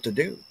didn't know what to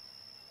do.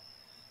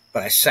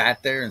 But I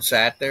sat there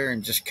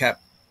and just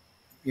kept,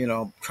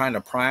 trying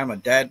to prime a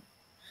dead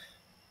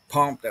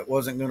pump that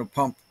wasn't going to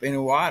pump any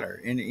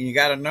water. And you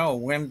got to know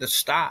when to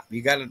stop.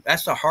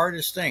 That's the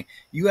hardest thing.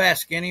 You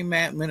ask any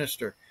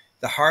minister,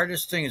 the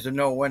hardest thing is to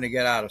know when to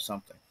get out of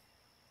something,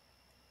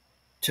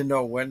 to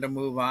know when to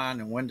move on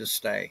and when to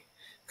stay.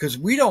 Because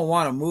we don't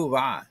want to move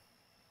on.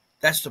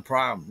 That's the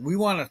problem. We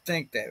want to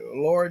think that,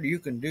 Lord, you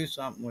can do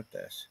something with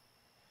this.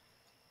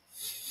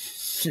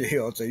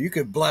 So you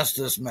could bless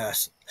this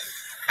mess.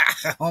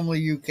 Only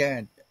you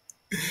can.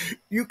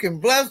 You can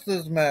bless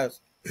this mess.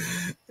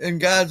 And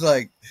God's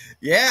like,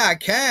 yeah, I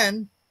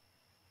can,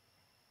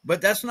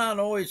 but that's not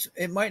always,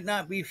 it might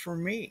not be for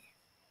me.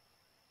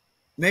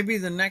 Maybe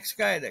the next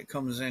guy that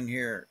comes in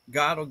here,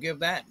 God will give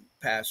that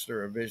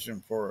pastor a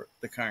vision for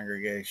the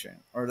congregation,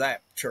 or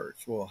that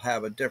church will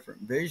have a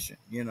different vision.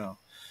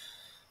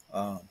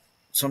 Uh,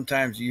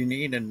 Sometimes you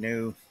need a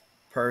new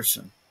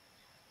person.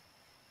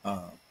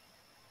 Uh,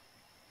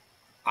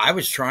 I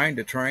was trying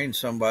to train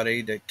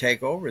somebody to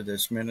take over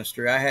this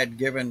ministry. I had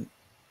given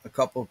a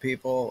couple of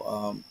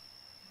people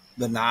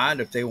the nod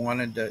if they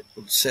wanted to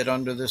sit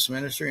under this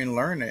ministry and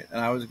learn it.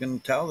 And I was going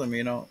to tell them,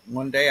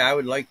 one day I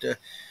would like to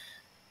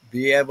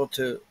be able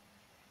to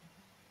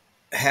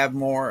have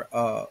more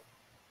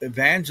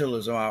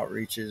evangelism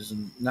outreaches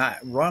and not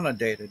run a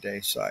day to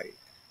day site.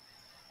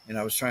 And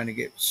I was trying to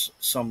get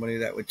somebody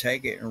that would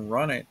take it and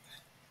run it.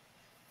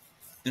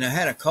 And I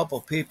had a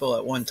couple people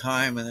at one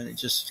time, and then it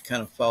just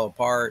kind of fell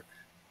apart.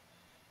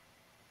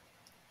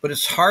 But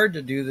it's hard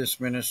to do this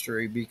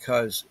ministry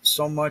because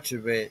so much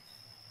of it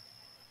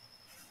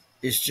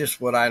is just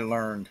what I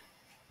learned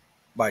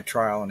by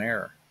trial and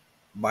error,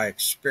 by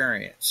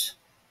experience.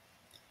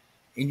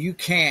 And you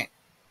can't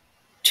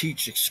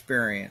teach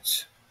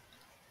experience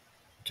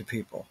to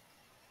people.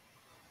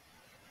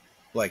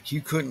 Like,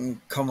 you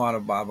couldn't come out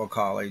of Bible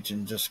college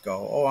and just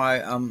go, "Oh,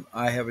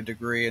 I have a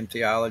degree in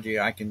theology.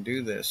 I can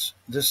do this."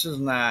 This is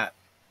not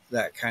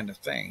that kind of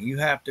thing. You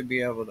have to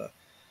be able to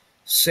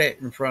sit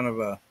in front of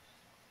a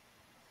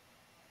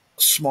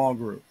small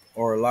group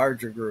or a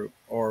larger group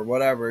or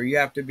whatever. You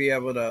have to be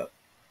able to,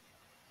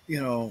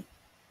 you know,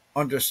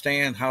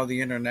 understand how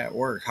the internet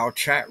works, how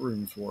chat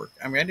rooms work.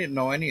 I mean, I didn't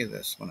know any of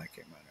this when I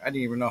came out. I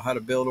didn't even know how to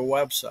build a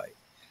website.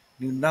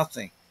 Knew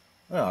nothing.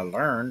 Well, I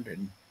learned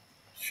and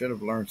should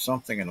have learned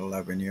something in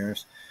 11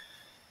 years.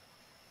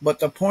 But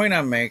the point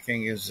I'm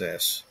making is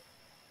this.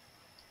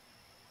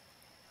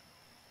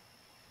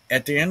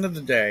 At the end of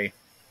the day,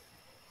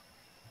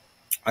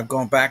 I've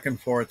gone back and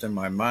forth in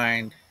my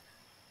mind.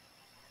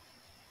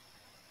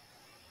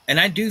 And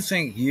I do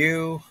think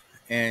you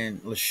and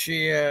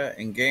Lashia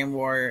and Game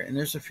Warrior, and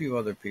there's a few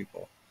other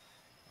people.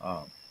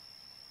 Um,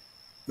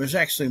 there's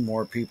actually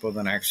more people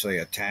than actually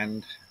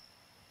attend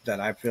that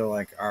I feel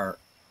like are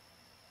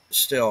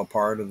still a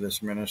part of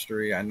this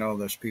ministry. I know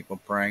there's people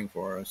praying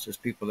for us. There's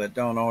people that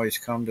don't always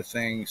come to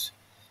things.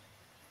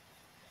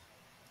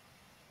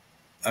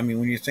 I mean,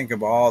 when you think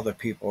of all the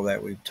people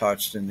that we've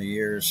touched in the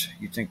years,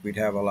 you think we'd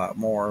have a lot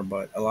more,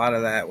 but a lot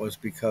of that was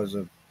because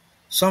of,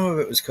 some of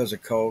it was because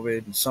of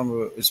COVID, and some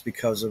of it was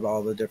because of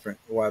all the different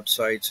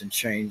websites and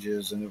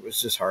changes, and it was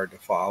just hard to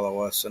follow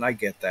us. And I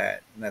get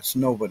that, and that's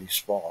nobody's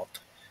fault.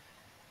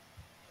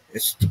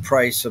 It's the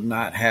price of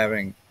not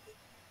having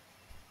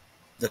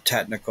the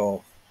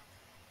technical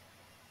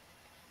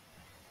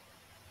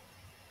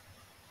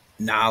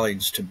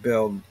knowledge to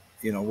build,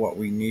 what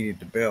we needed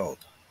to build.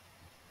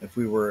 If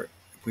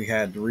we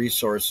had the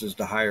resources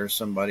to hire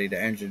somebody to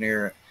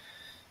engineer it,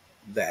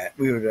 that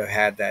we would have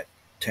had that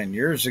 10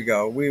 years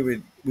ago, we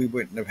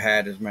wouldn't have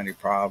had as many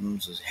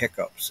problems as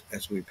hiccups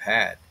as we've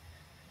had.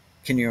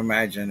 Can you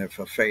imagine if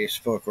a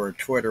Facebook or a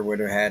Twitter would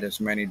have had as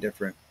many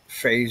different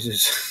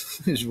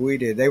phases as we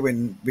did? They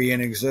wouldn't be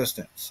in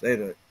existence.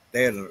 They'd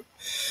have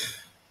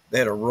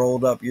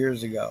rolled up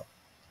years ago.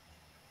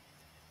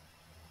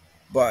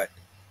 But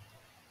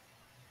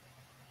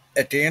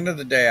at the end of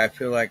the day, I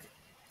feel like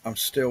I'm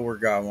still where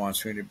God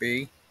wants me to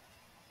be.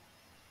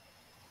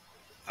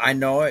 I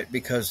know it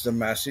because the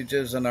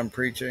messages that I'm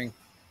preaching,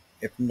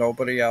 if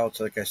nobody else,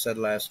 like I said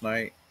last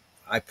night,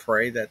 I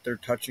pray that they're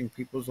touching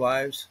people's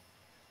lives.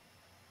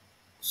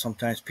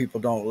 Sometimes people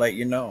don't let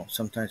you know.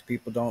 Sometimes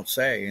people don't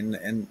say,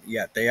 and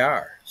yet they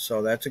are.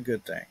 So that's a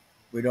good thing.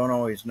 We don't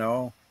always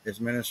know as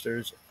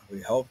ministers.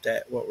 We hope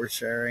that what we're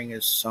sharing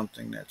is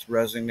something that's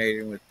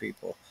resonating with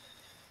people.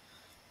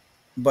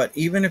 But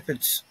even if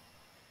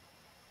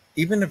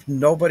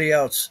nobody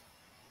else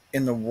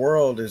in the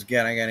world is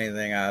getting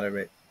anything out of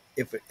it,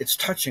 if it's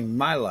touching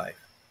my life,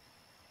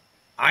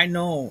 I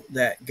know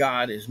that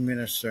God is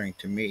ministering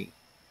to me.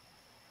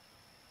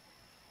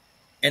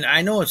 And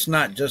I know it's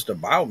not just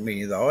about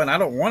me, though, and I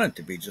don't want it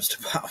to be just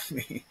about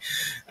me.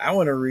 I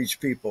want to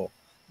reach people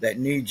that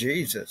need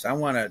Jesus. I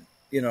want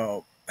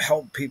to,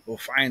 help people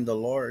find the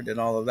Lord and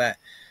all of that.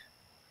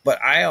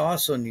 But I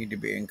also need to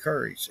be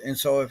encouraged. And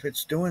so if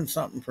it's doing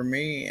something for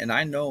me, and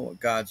I know what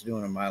God's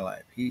doing in my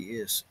life, He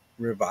is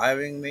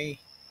reviving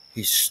me,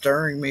 He's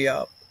stirring me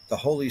up. The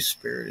Holy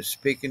Spirit is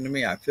speaking to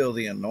me. I feel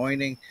the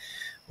anointing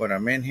when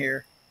I'm in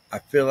here. I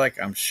feel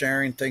like I'm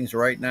sharing things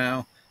right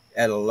now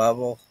at a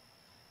level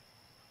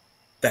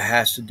that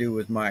has to do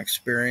with my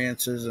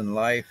experiences in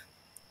life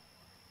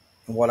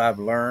and what I've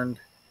learned.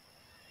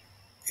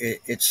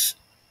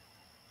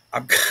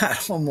 I've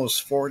got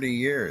almost 40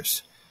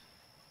 years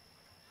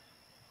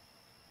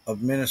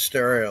of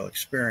ministerial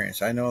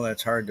experience. I know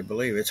that's hard to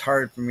believe. It's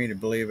hard for me to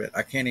believe it.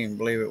 I can't even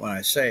believe it when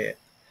I say it.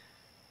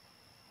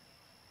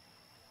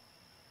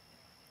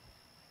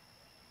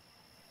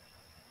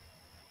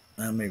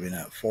 Maybe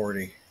not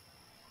 40.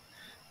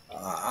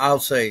 I'll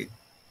say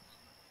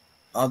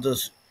I'll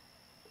just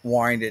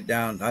wind it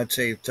down. I'd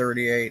say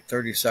 38,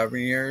 37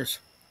 years,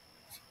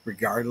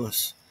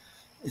 regardless.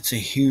 It's a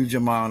huge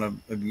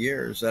amount of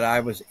years that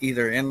I was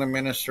either in the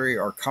ministry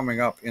or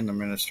coming up in the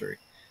ministry.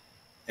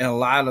 And a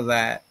lot of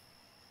that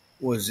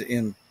was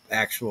in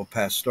actual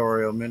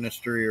pastoral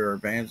ministry or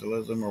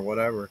evangelism or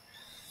whatever,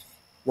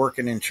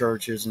 working in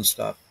churches and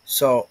stuff.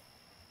 So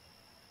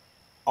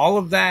all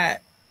of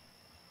that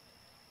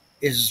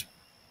is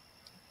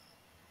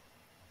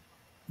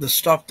the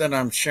stuff that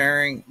I'm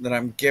sharing, that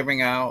I'm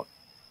giving out,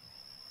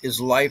 is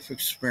life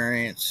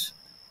experience.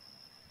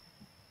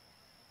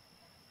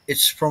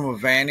 It's from a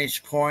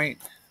vantage point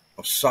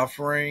of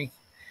suffering,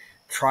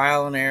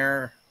 trial and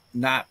error,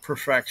 not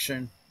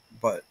perfection,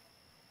 but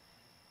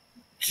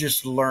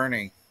just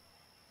learning,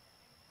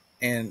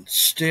 and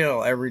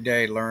still every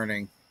day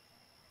learning.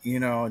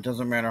 It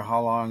doesn't matter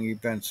how long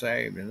you've been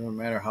saved. It doesn't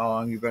matter how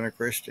long you've been a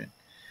Christian.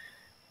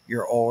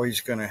 You're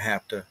always going to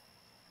have to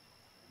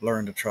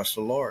learn to trust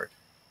the Lord.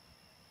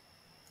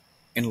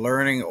 And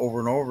learning over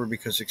and over,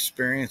 because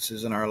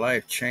experiences in our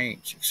life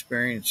change.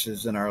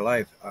 Experiences in our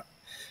life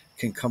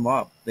can come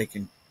up. They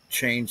can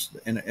change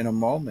in a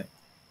moment.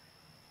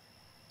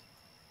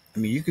 I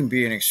mean, you can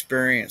be an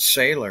experienced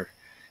sailor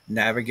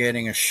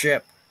navigating a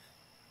ship,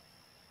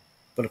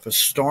 but if a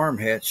storm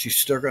hits, you're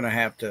still going to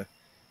have to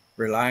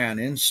rely on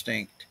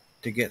instinct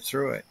to get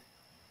through it.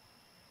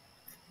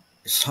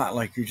 It's not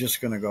like you're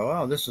just going to go,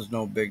 oh, this is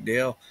no big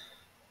deal.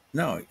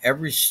 No,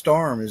 every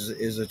storm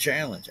is a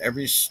challenge.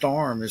 Every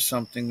storm is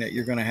something that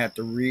you're going to have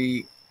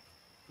to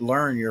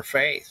relearn your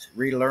faith,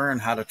 relearn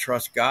how to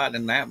trust God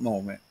in that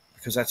moment,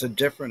 because that's a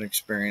different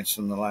experience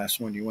than the last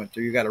one you went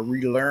through. You got to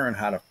relearn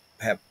how to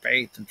have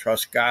faith and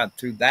trust God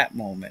through that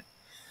moment.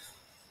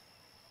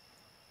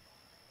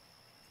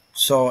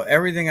 So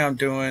everything I'm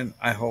doing,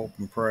 I hope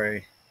and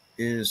pray,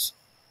 is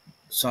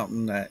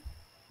something that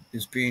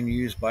is being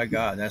used by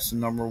God. That's the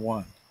number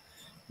one.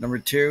 Number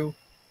two,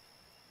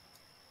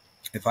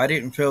 if I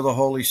didn't feel the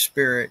Holy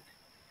Spirit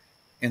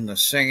in the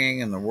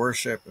singing and the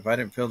worship, if I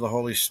didn't feel the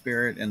Holy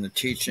Spirit in the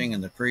teaching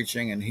and the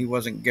preaching, and He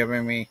wasn't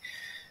giving me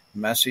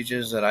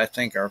messages that I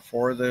think are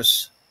for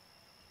this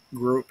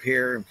group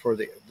here and for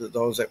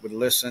those that would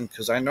listen,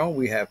 because I know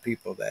we have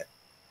people that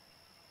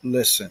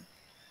listen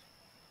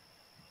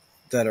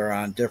that are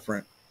on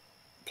different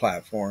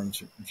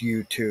platforms,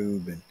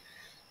 YouTube and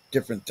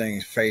different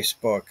things,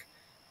 Facebook.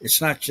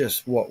 It's not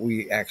just what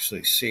we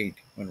actually see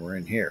when we're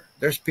in here.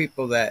 There's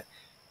people that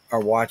are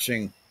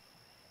watching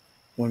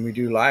when we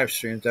do live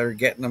streams that are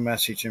getting the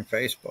message in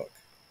Facebook.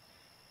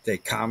 They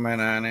comment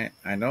on it.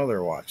 I know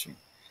they're watching.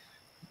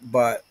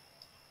 But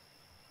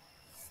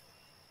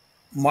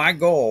my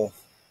goal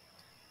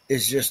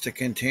is just to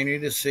continue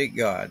to seek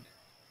God.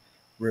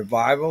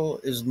 Revival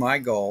is my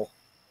goal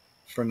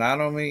for not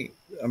only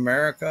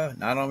America,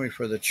 not only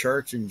for the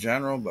church in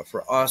general, but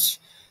for us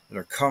that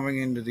are coming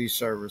into these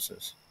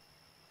services.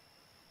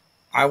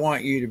 I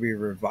want you to be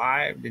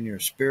revived in your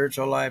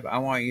spiritual life. I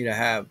want you to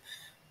have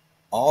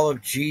all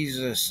of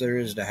Jesus there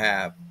is to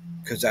have,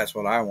 because that's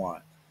what I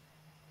want.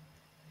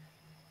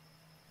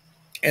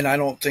 And I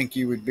don't think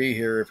you would be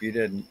here if you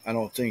didn't. I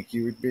don't think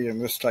you would be in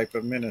this type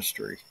of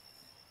ministry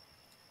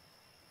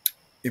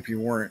if you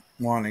weren't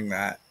wanting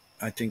that.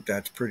 I think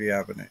that's pretty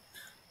evident.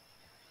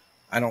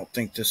 I don't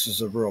think this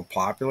is a real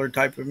popular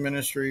type of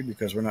ministry,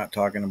 because we're not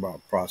talking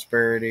about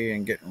prosperity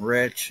and getting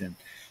rich and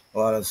a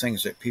lot of the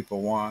things that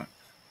people want.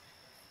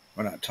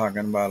 We're not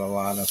talking about a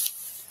lot of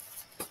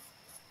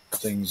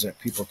things that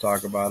people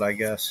talk about, I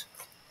guess.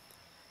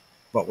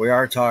 But we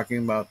are talking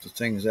about the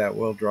things that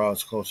will draw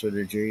us closer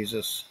to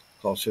Jesus,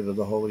 closer to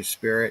the Holy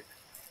Spirit.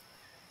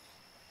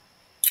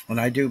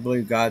 And I do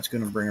believe God's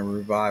going to bring a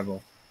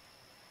revival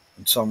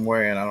in some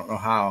way, and I don't know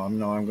how. I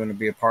know I'm going to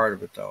be a part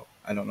of it, though.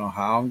 I don't know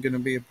how I'm going to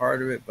be a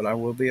part of it, but I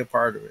will be a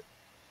part of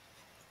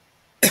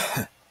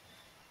it.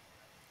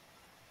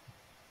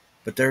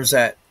 But there's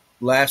that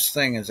last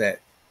thing, is that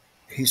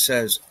He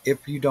says,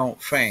 if you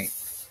don't faint,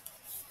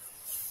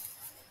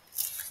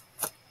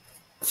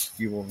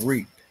 you will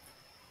reap.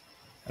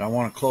 And I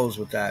want to close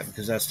with that,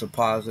 because that's the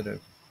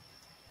positive.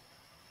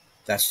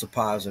 That's the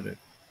positive.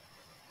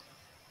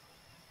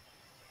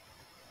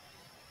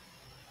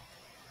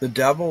 The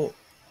devil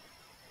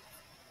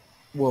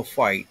will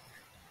fight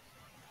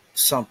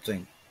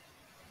something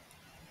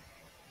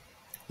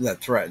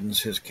that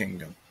threatens his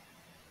kingdom.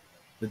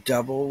 The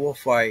devil will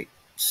fight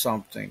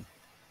something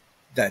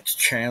that's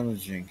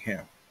challenging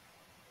him.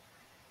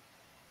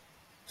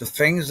 The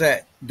things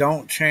that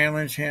don't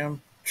challenge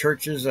him,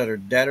 churches that are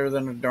deader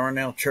than a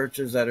doornail,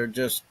 churches that are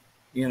just,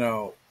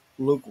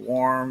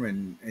 lukewarm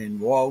and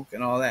woke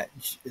and all that,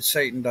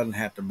 Satan doesn't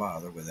have to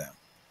bother with them.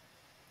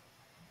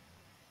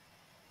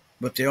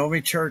 But the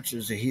only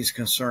churches that he's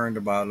concerned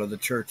about are the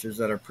churches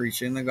that are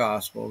preaching the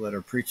gospel, that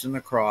are preaching the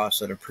cross,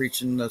 that are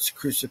preaching the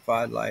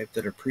crucified life,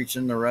 that are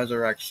preaching the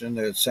resurrection,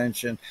 the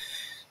ascension,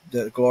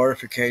 the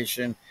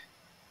glorification,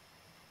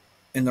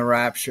 and the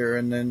rapture,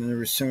 and then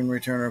the soon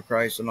return of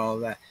Christ and all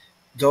of that.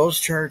 Those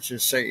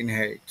churches Satan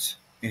hates,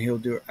 and he'll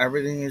do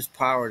everything in his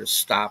power to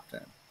stop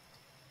them.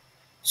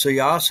 So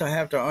you also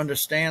have to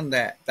understand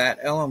that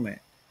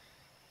element.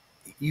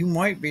 You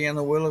might be in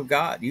the will of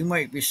God. You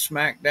might be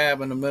smack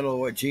dab in the middle of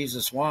what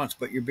Jesus wants,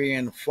 but you're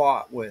being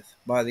fought with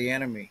by the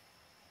enemy.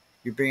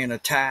 You're being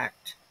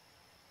attacked.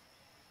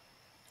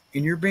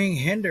 And you're being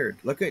hindered.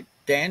 Look at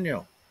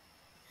Daniel.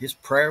 His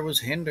prayer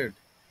was hindered.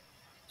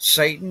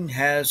 Satan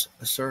has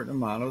a certain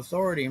amount of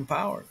authority and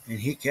power, and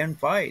he can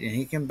fight and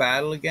he can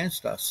battle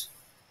against us.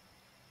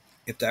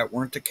 If that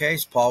weren't the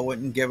case, Paul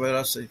wouldn't give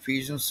us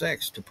Ephesians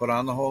 6 to put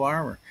on the whole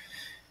armor.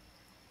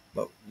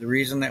 But the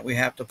reason that we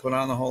have to put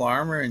on the whole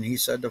armor, and he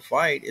said to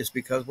fight, is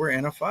because we're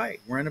in a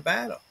fight. We're in a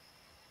battle.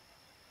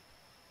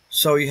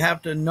 So you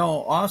have to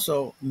know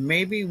also,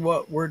 maybe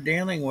what we're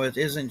dealing with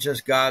isn't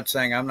just God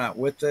saying, I'm not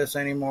with this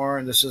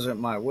anymore, this isn't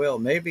my will.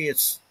 Maybe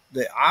it's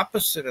the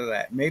opposite of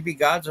that. Maybe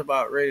God's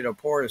about ready to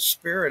pour his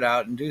spirit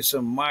out and do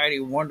some mighty,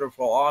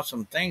 wonderful,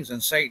 awesome things,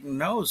 and Satan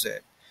knows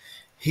it.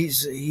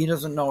 He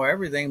doesn't know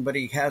everything, but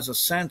he has a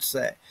sense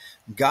that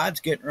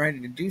God's getting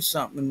ready to do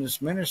something in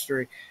this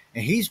ministry,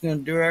 and he's going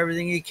to do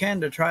everything he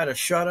can to try to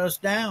shut us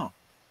down.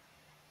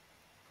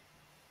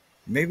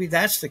 Maybe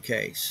that's the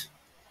case.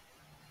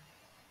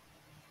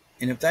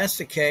 And if that's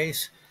the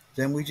case,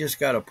 then we just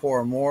got to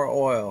pour more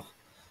oil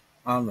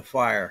on the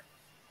fire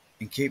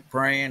and keep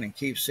praying and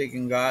keep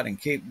seeking God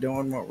and keep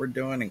doing what we're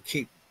doing and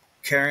keep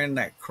carrying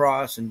that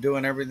cross and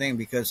doing everything,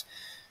 because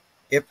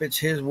if it's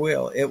his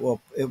will, it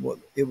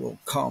will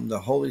come. The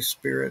Holy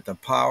Spirit, the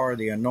power,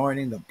 the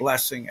anointing, the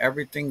blessing,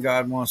 everything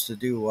God wants to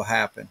do will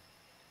happen.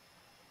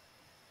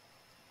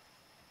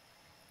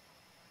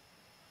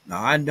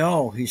 Now, I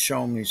know he's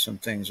shown me some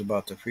things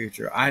about the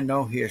future. I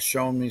know he has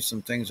shown me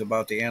some things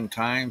about the end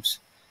times.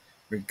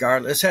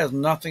 Regardless, this has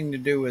nothing to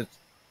do with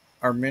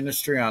our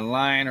ministry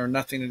online or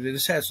nothing to do.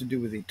 This has to do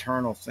with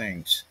eternal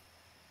things.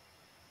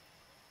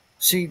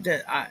 See,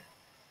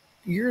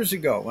 years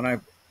ago when I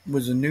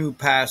was a new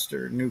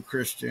pastor, new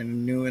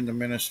Christian, new in the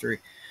ministry,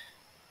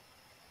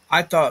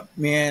 I thought,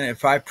 man,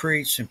 if I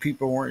preached and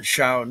people weren't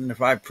shouting,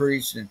 if I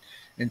preached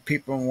and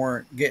people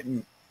weren't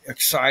getting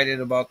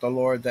excited about the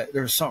Lord, that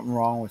there was something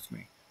wrong with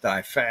me, that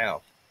I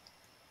failed.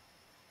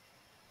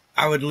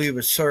 I would leave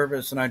a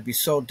service and I'd be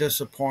so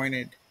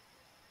disappointed.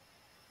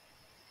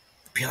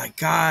 Be like,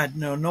 God,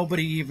 no,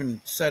 nobody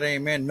even said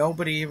amen.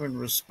 Nobody even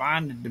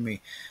responded to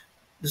me.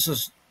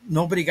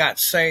 Nobody got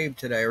saved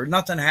today, or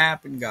nothing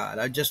happened, God.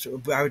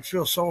 I would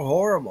feel so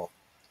horrible.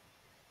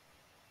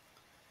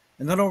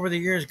 And then over the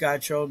years,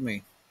 God showed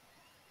me,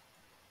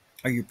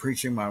 are you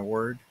preaching my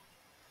word?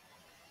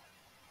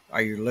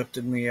 Are you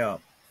lifting me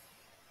up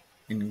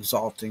and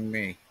exalting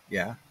me?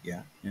 Yeah.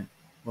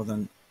 Well,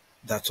 then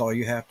that's all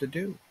you have to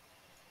do.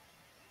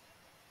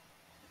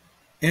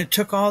 And it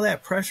took all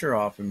that pressure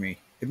off of me.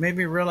 It made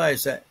me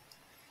realize that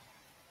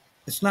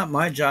it's not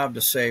my job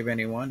to save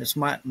anyone. It's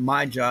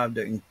my job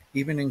to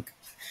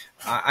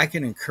I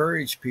can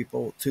encourage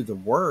people to the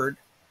word,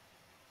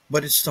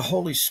 but it's the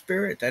Holy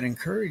Spirit that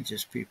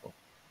encourages people.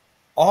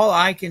 All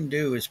I can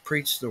do is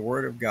preach the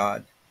word of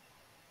God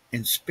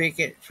and speak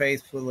it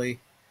faithfully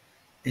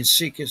and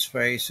seek his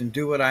face and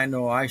do what I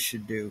know I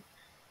should do.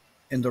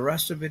 And the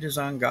rest of it is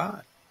on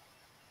God.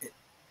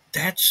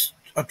 That's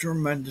a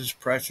tremendous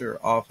pressure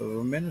off of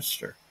a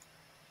minister.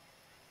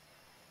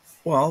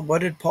 Well,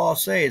 what did Paul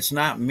say? It's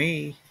not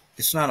me.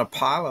 It's not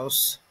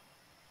Apollos.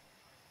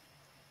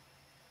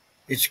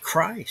 It's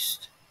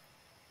Christ.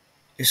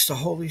 It's the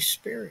Holy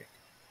Spirit.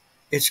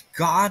 It's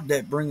God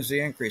that brings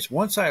the increase.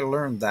 Once I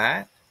learned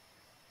that,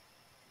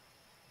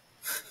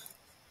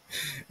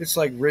 it's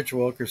like Rich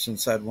Wilkerson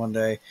said one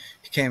day.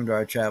 He came to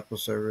our chapel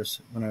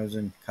service when I was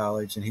in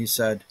college, and he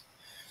said,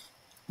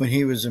 when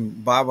he was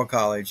in Bible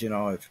college,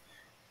 if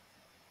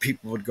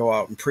people would go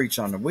out and preach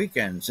on the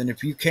weekends, and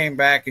if you came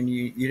back and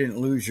you didn't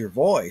lose your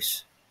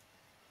voice,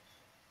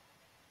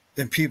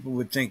 then people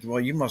would think,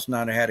 well, you must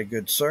not have had a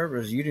good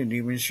service. You didn't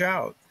even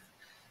shout.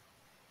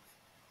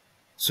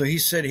 So he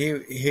said he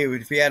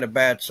would, if he had a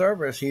bad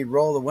service, he'd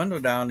roll the window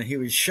down and he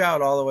would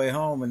shout all the way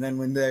home. And then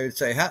when they would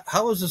say,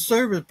 how was the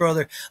service,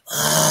 brother?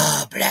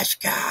 Oh, bless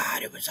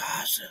God, it was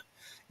awesome.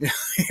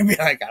 He'd be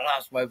like, I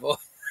lost my voice.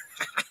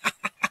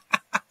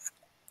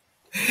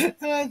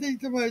 And I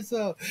think to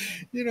myself,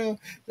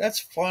 that's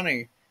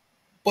funny,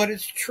 but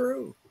it's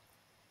true.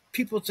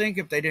 People think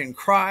if they didn't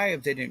cry,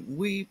 if they didn't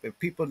weep, if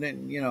people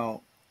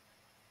didn't,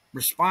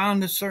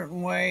 respond a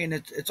certain way, and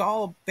it's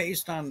all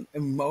based on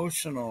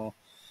emotional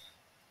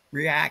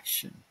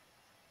reaction.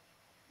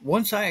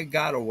 Once I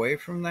got away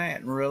from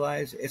that and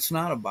realized it's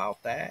not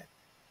about that,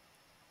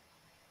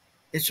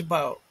 it's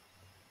about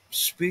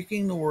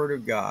speaking the word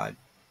of God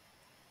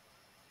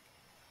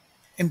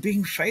and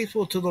being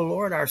faithful to the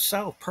Lord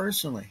ourselves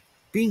personally,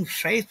 being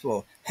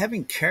faithful,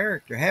 having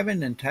character,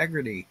 having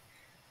integrity.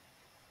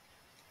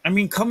 I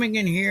mean, coming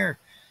in here,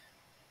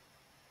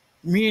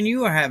 me and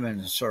you are having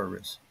a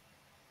service.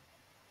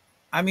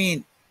 I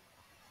mean,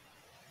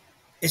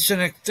 it's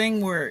a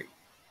thing where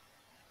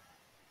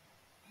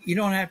you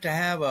don't have to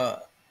have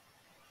a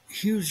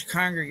huge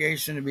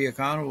congregation to be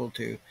accountable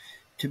to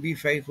be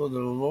faithful to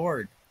the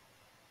Lord.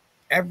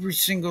 every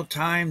single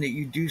time that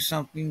you do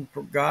something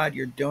for God,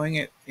 you're doing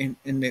it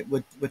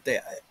with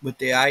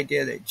the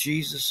idea that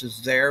Jesus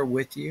is there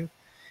with you,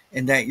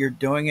 and that you're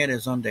doing it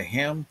as unto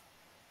Him,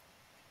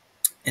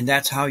 and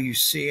that's how you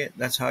see it.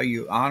 That's how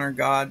you honor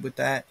God with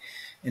that.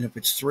 And if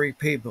it's three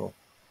people,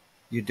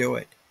 you do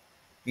it,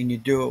 and you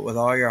do it with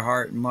all your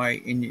heart and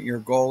might, and your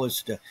goal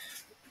is to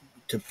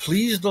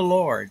please the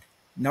Lord.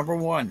 Number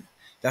one,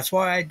 that's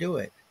why I do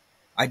it.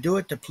 I do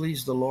it to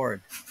please the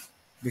Lord,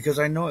 because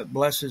I know it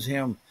blesses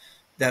Him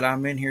that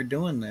I'm in here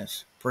doing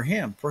this for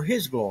Him, for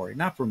His glory,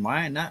 not for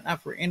mine,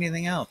 not for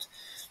anything else.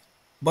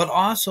 But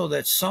also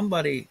that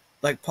somebody,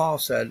 like Paul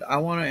said, I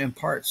want to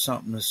impart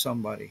something to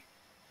somebody.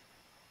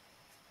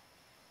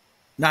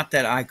 Not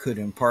that I could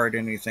impart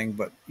anything,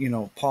 but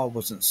Paul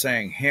wasn't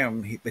saying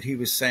him, but he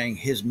was saying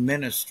his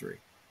ministry,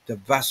 the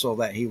vessel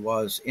that he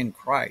was in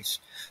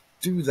Christ.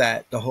 Through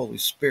that, the Holy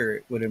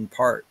Spirit would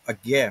impart a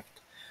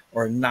gift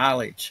or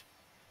knowledge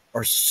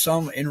or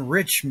some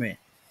enrichment.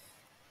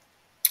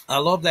 I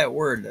love that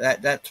word.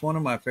 That's one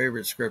of my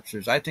favorite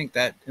scriptures. I think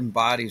that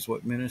embodies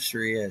what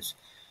ministry is.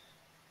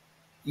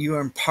 You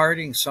are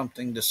imparting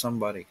something to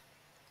somebody.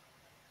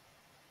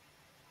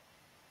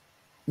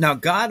 Now,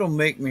 God will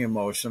make me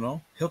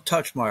emotional. He'll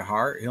touch my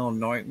heart. He'll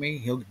anoint me.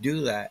 He'll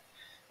do that.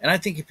 And I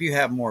think if you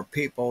have more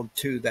people,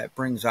 too, that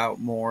brings out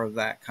more of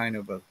that kind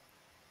of a...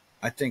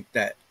 I think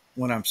that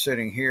when I'm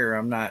sitting here,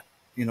 I'm not,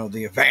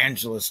 the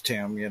evangelist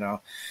Tim,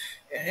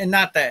 And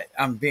not that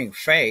I'm being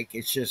fake.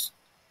 It's just,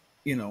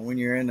 when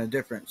you're in a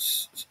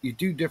different... You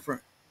do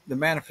different... The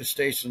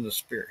manifestation of the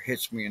Spirit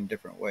hits me in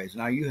different ways.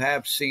 Now, you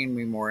have seen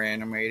me more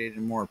animated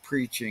and more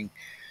preaching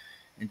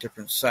in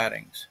different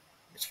settings.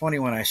 It's funny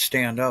when I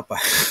stand up,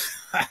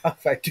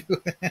 if I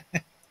do,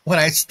 when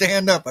I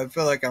stand up, I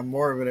feel like I'm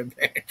more of an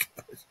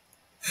evangelist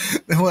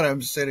than when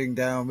I'm sitting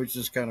down, which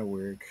is kind of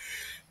weird.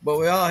 But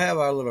we all have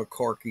our little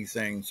quirky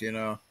things,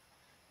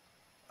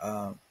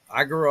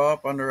 I grew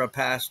up under a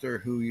pastor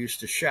who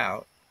used to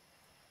shout,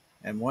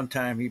 and one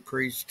time he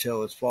preached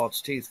till his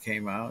false teeth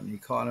came out, and he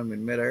caught him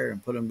in midair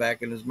and put him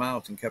back in his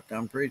mouth and kept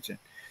on preaching.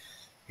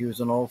 He was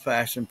an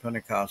old-fashioned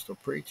Pentecostal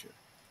preacher.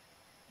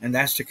 And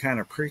that's the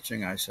kind of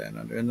preaching I sat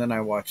under. And then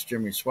I watched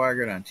Jimmy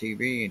Swaggart on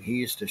TV, and he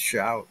used to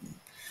shout and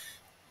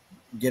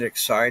get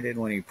excited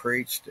when he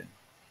preached. And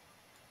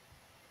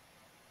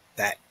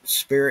that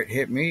spirit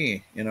hit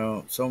me,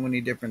 so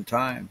many different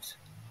times.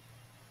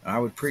 I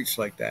would preach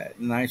like that.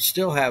 And I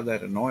still have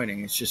that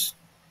anointing. It's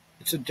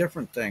a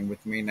different thing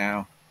with me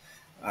now.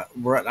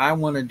 What I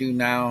want to do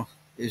now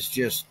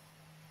is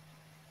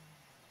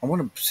I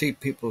want to see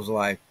people's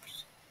lives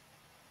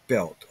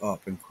built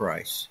up in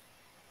Christ.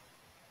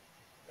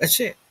 That's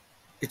it.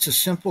 It's a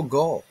simple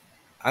goal.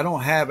 I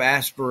don't have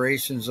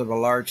aspirations of a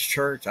large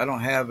church. I don't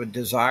have a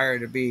desire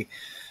to be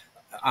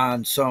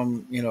on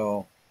some,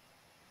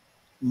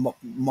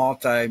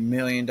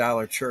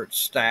 multi-million-dollar church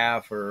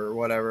staff or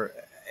whatever.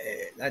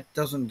 That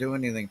doesn't do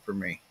anything for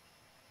me.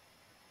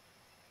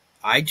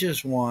 I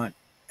just want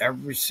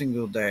every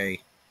single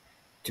day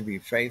to be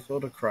faithful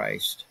to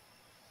Christ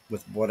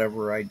with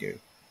whatever I do,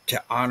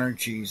 to honor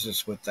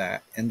Jesus with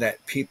that, and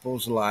that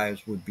people's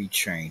lives would be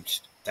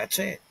changed. That's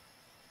it.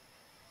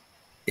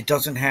 It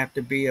doesn't have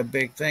to be a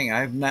big thing.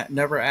 I've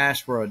never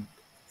asked for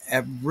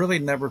I've really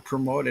never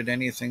promoted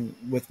anything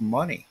with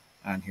money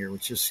on here,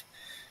 which is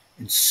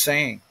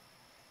insane.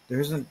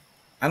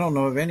 I don't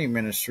know of any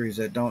ministries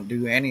that don't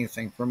do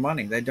anything for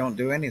money. They don't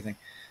do anything.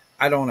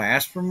 I don't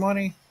ask for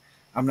money.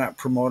 I'm not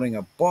promoting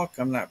a book.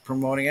 I'm not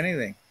promoting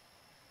anything.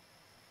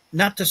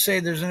 Not to say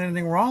there's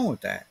anything wrong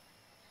with that.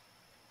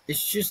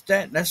 It's just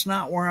that's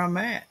not where I'm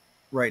at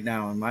right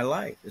now in my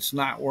life. It's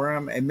not where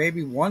and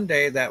maybe one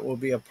day that will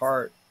be a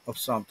part of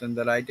something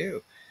that I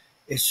do.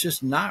 It's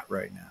just not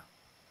right now,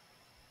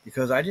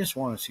 because I just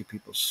want to see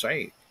people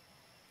saved.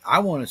 I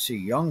want to see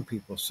young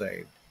people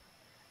saved.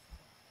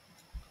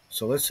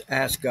 So let's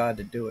ask God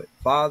to do it.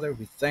 Father,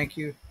 we thank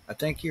you. I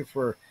thank you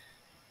for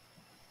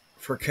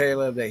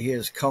Caleb, that he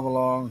has come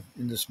along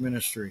in this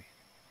ministry.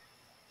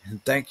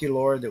 And thank you,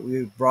 Lord, that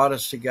you brought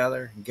us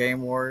together,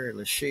 Game Warrior,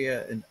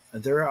 Lashia, and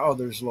there are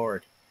others,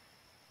 Lord.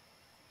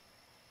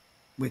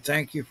 We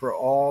thank you for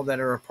all that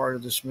are a part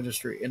of this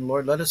ministry. And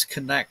Lord, let us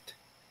connect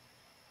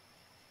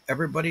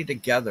everybody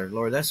together.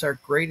 Lord, that's our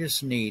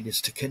greatest need,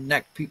 is to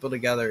connect people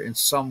together in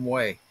some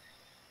way.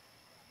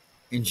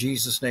 In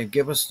Jesus' name,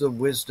 give us the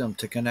wisdom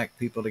to connect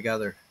people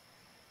together.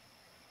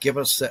 Give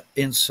us the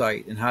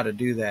insight in how to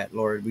do that,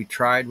 Lord. We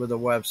tried with a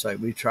website.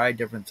 We tried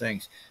different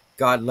things.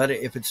 God,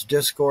 if it's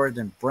Discord,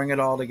 then bring it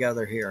all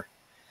together here.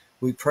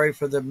 We pray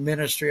for the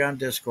ministry on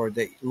Discord,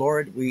 that,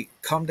 Lord, we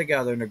come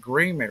together in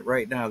agreement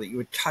right now that you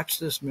would touch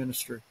this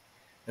ministry,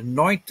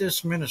 anoint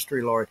this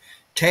ministry, Lord.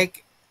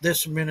 Take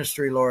this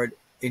ministry, Lord,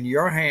 in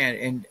your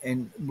hand,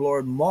 and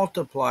Lord,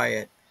 multiply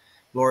it.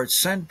 Lord,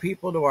 send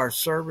people to our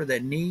server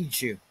that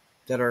needs you,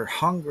 that are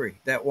hungry,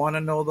 that want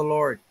to know the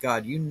Lord.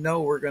 God,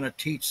 we're going to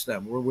teach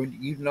them. We're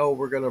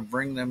going to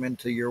bring them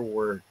into your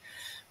word.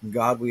 And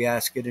God, we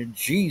ask it in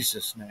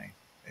Jesus' name.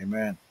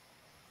 Amen.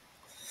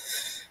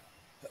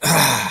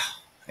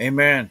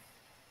 Amen.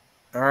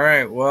 All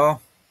right.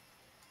 Well,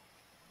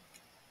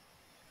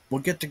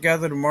 we'll get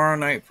together tomorrow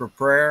night for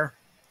prayer.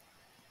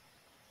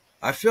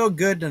 I feel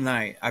good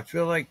tonight. I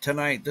feel like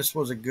tonight this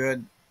was a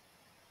good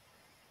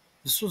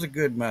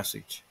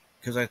message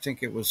because I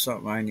think it was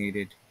something I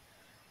needed.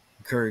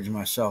 Encourage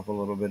myself a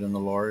little bit in the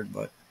Lord,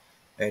 but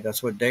hey,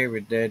 that's what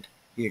David did.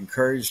 He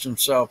encouraged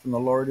himself in the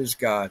Lord his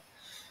God.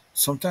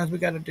 Sometimes we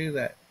got to do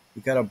that.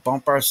 We got to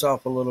bump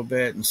ourselves a little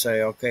bit and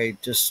say, okay,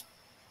 just,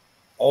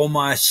 oh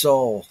my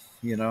soul,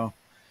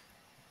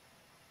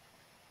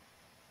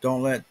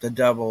 don't let the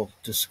devil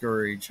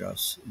discourage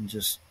us and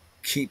just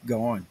keep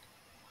going.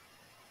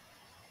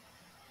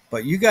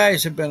 But you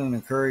guys have been an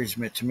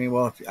encouragement to me.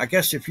 Well, I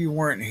guess if you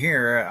weren't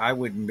here, I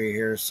wouldn't be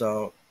here.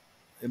 So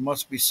it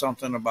must be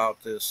something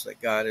about this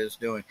that God is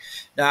doing.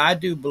 Now, I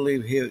do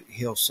believe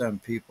he'll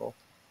send people.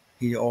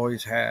 He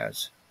always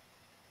has.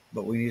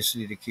 But we just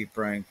need to keep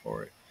praying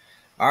for it.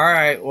 All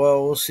right.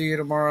 Well, we'll see you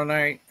tomorrow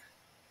night.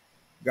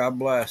 God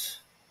bless.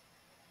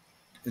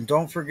 And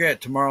don't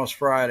forget, tomorrow's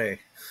Friday.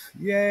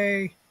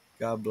 Yay.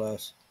 God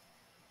bless.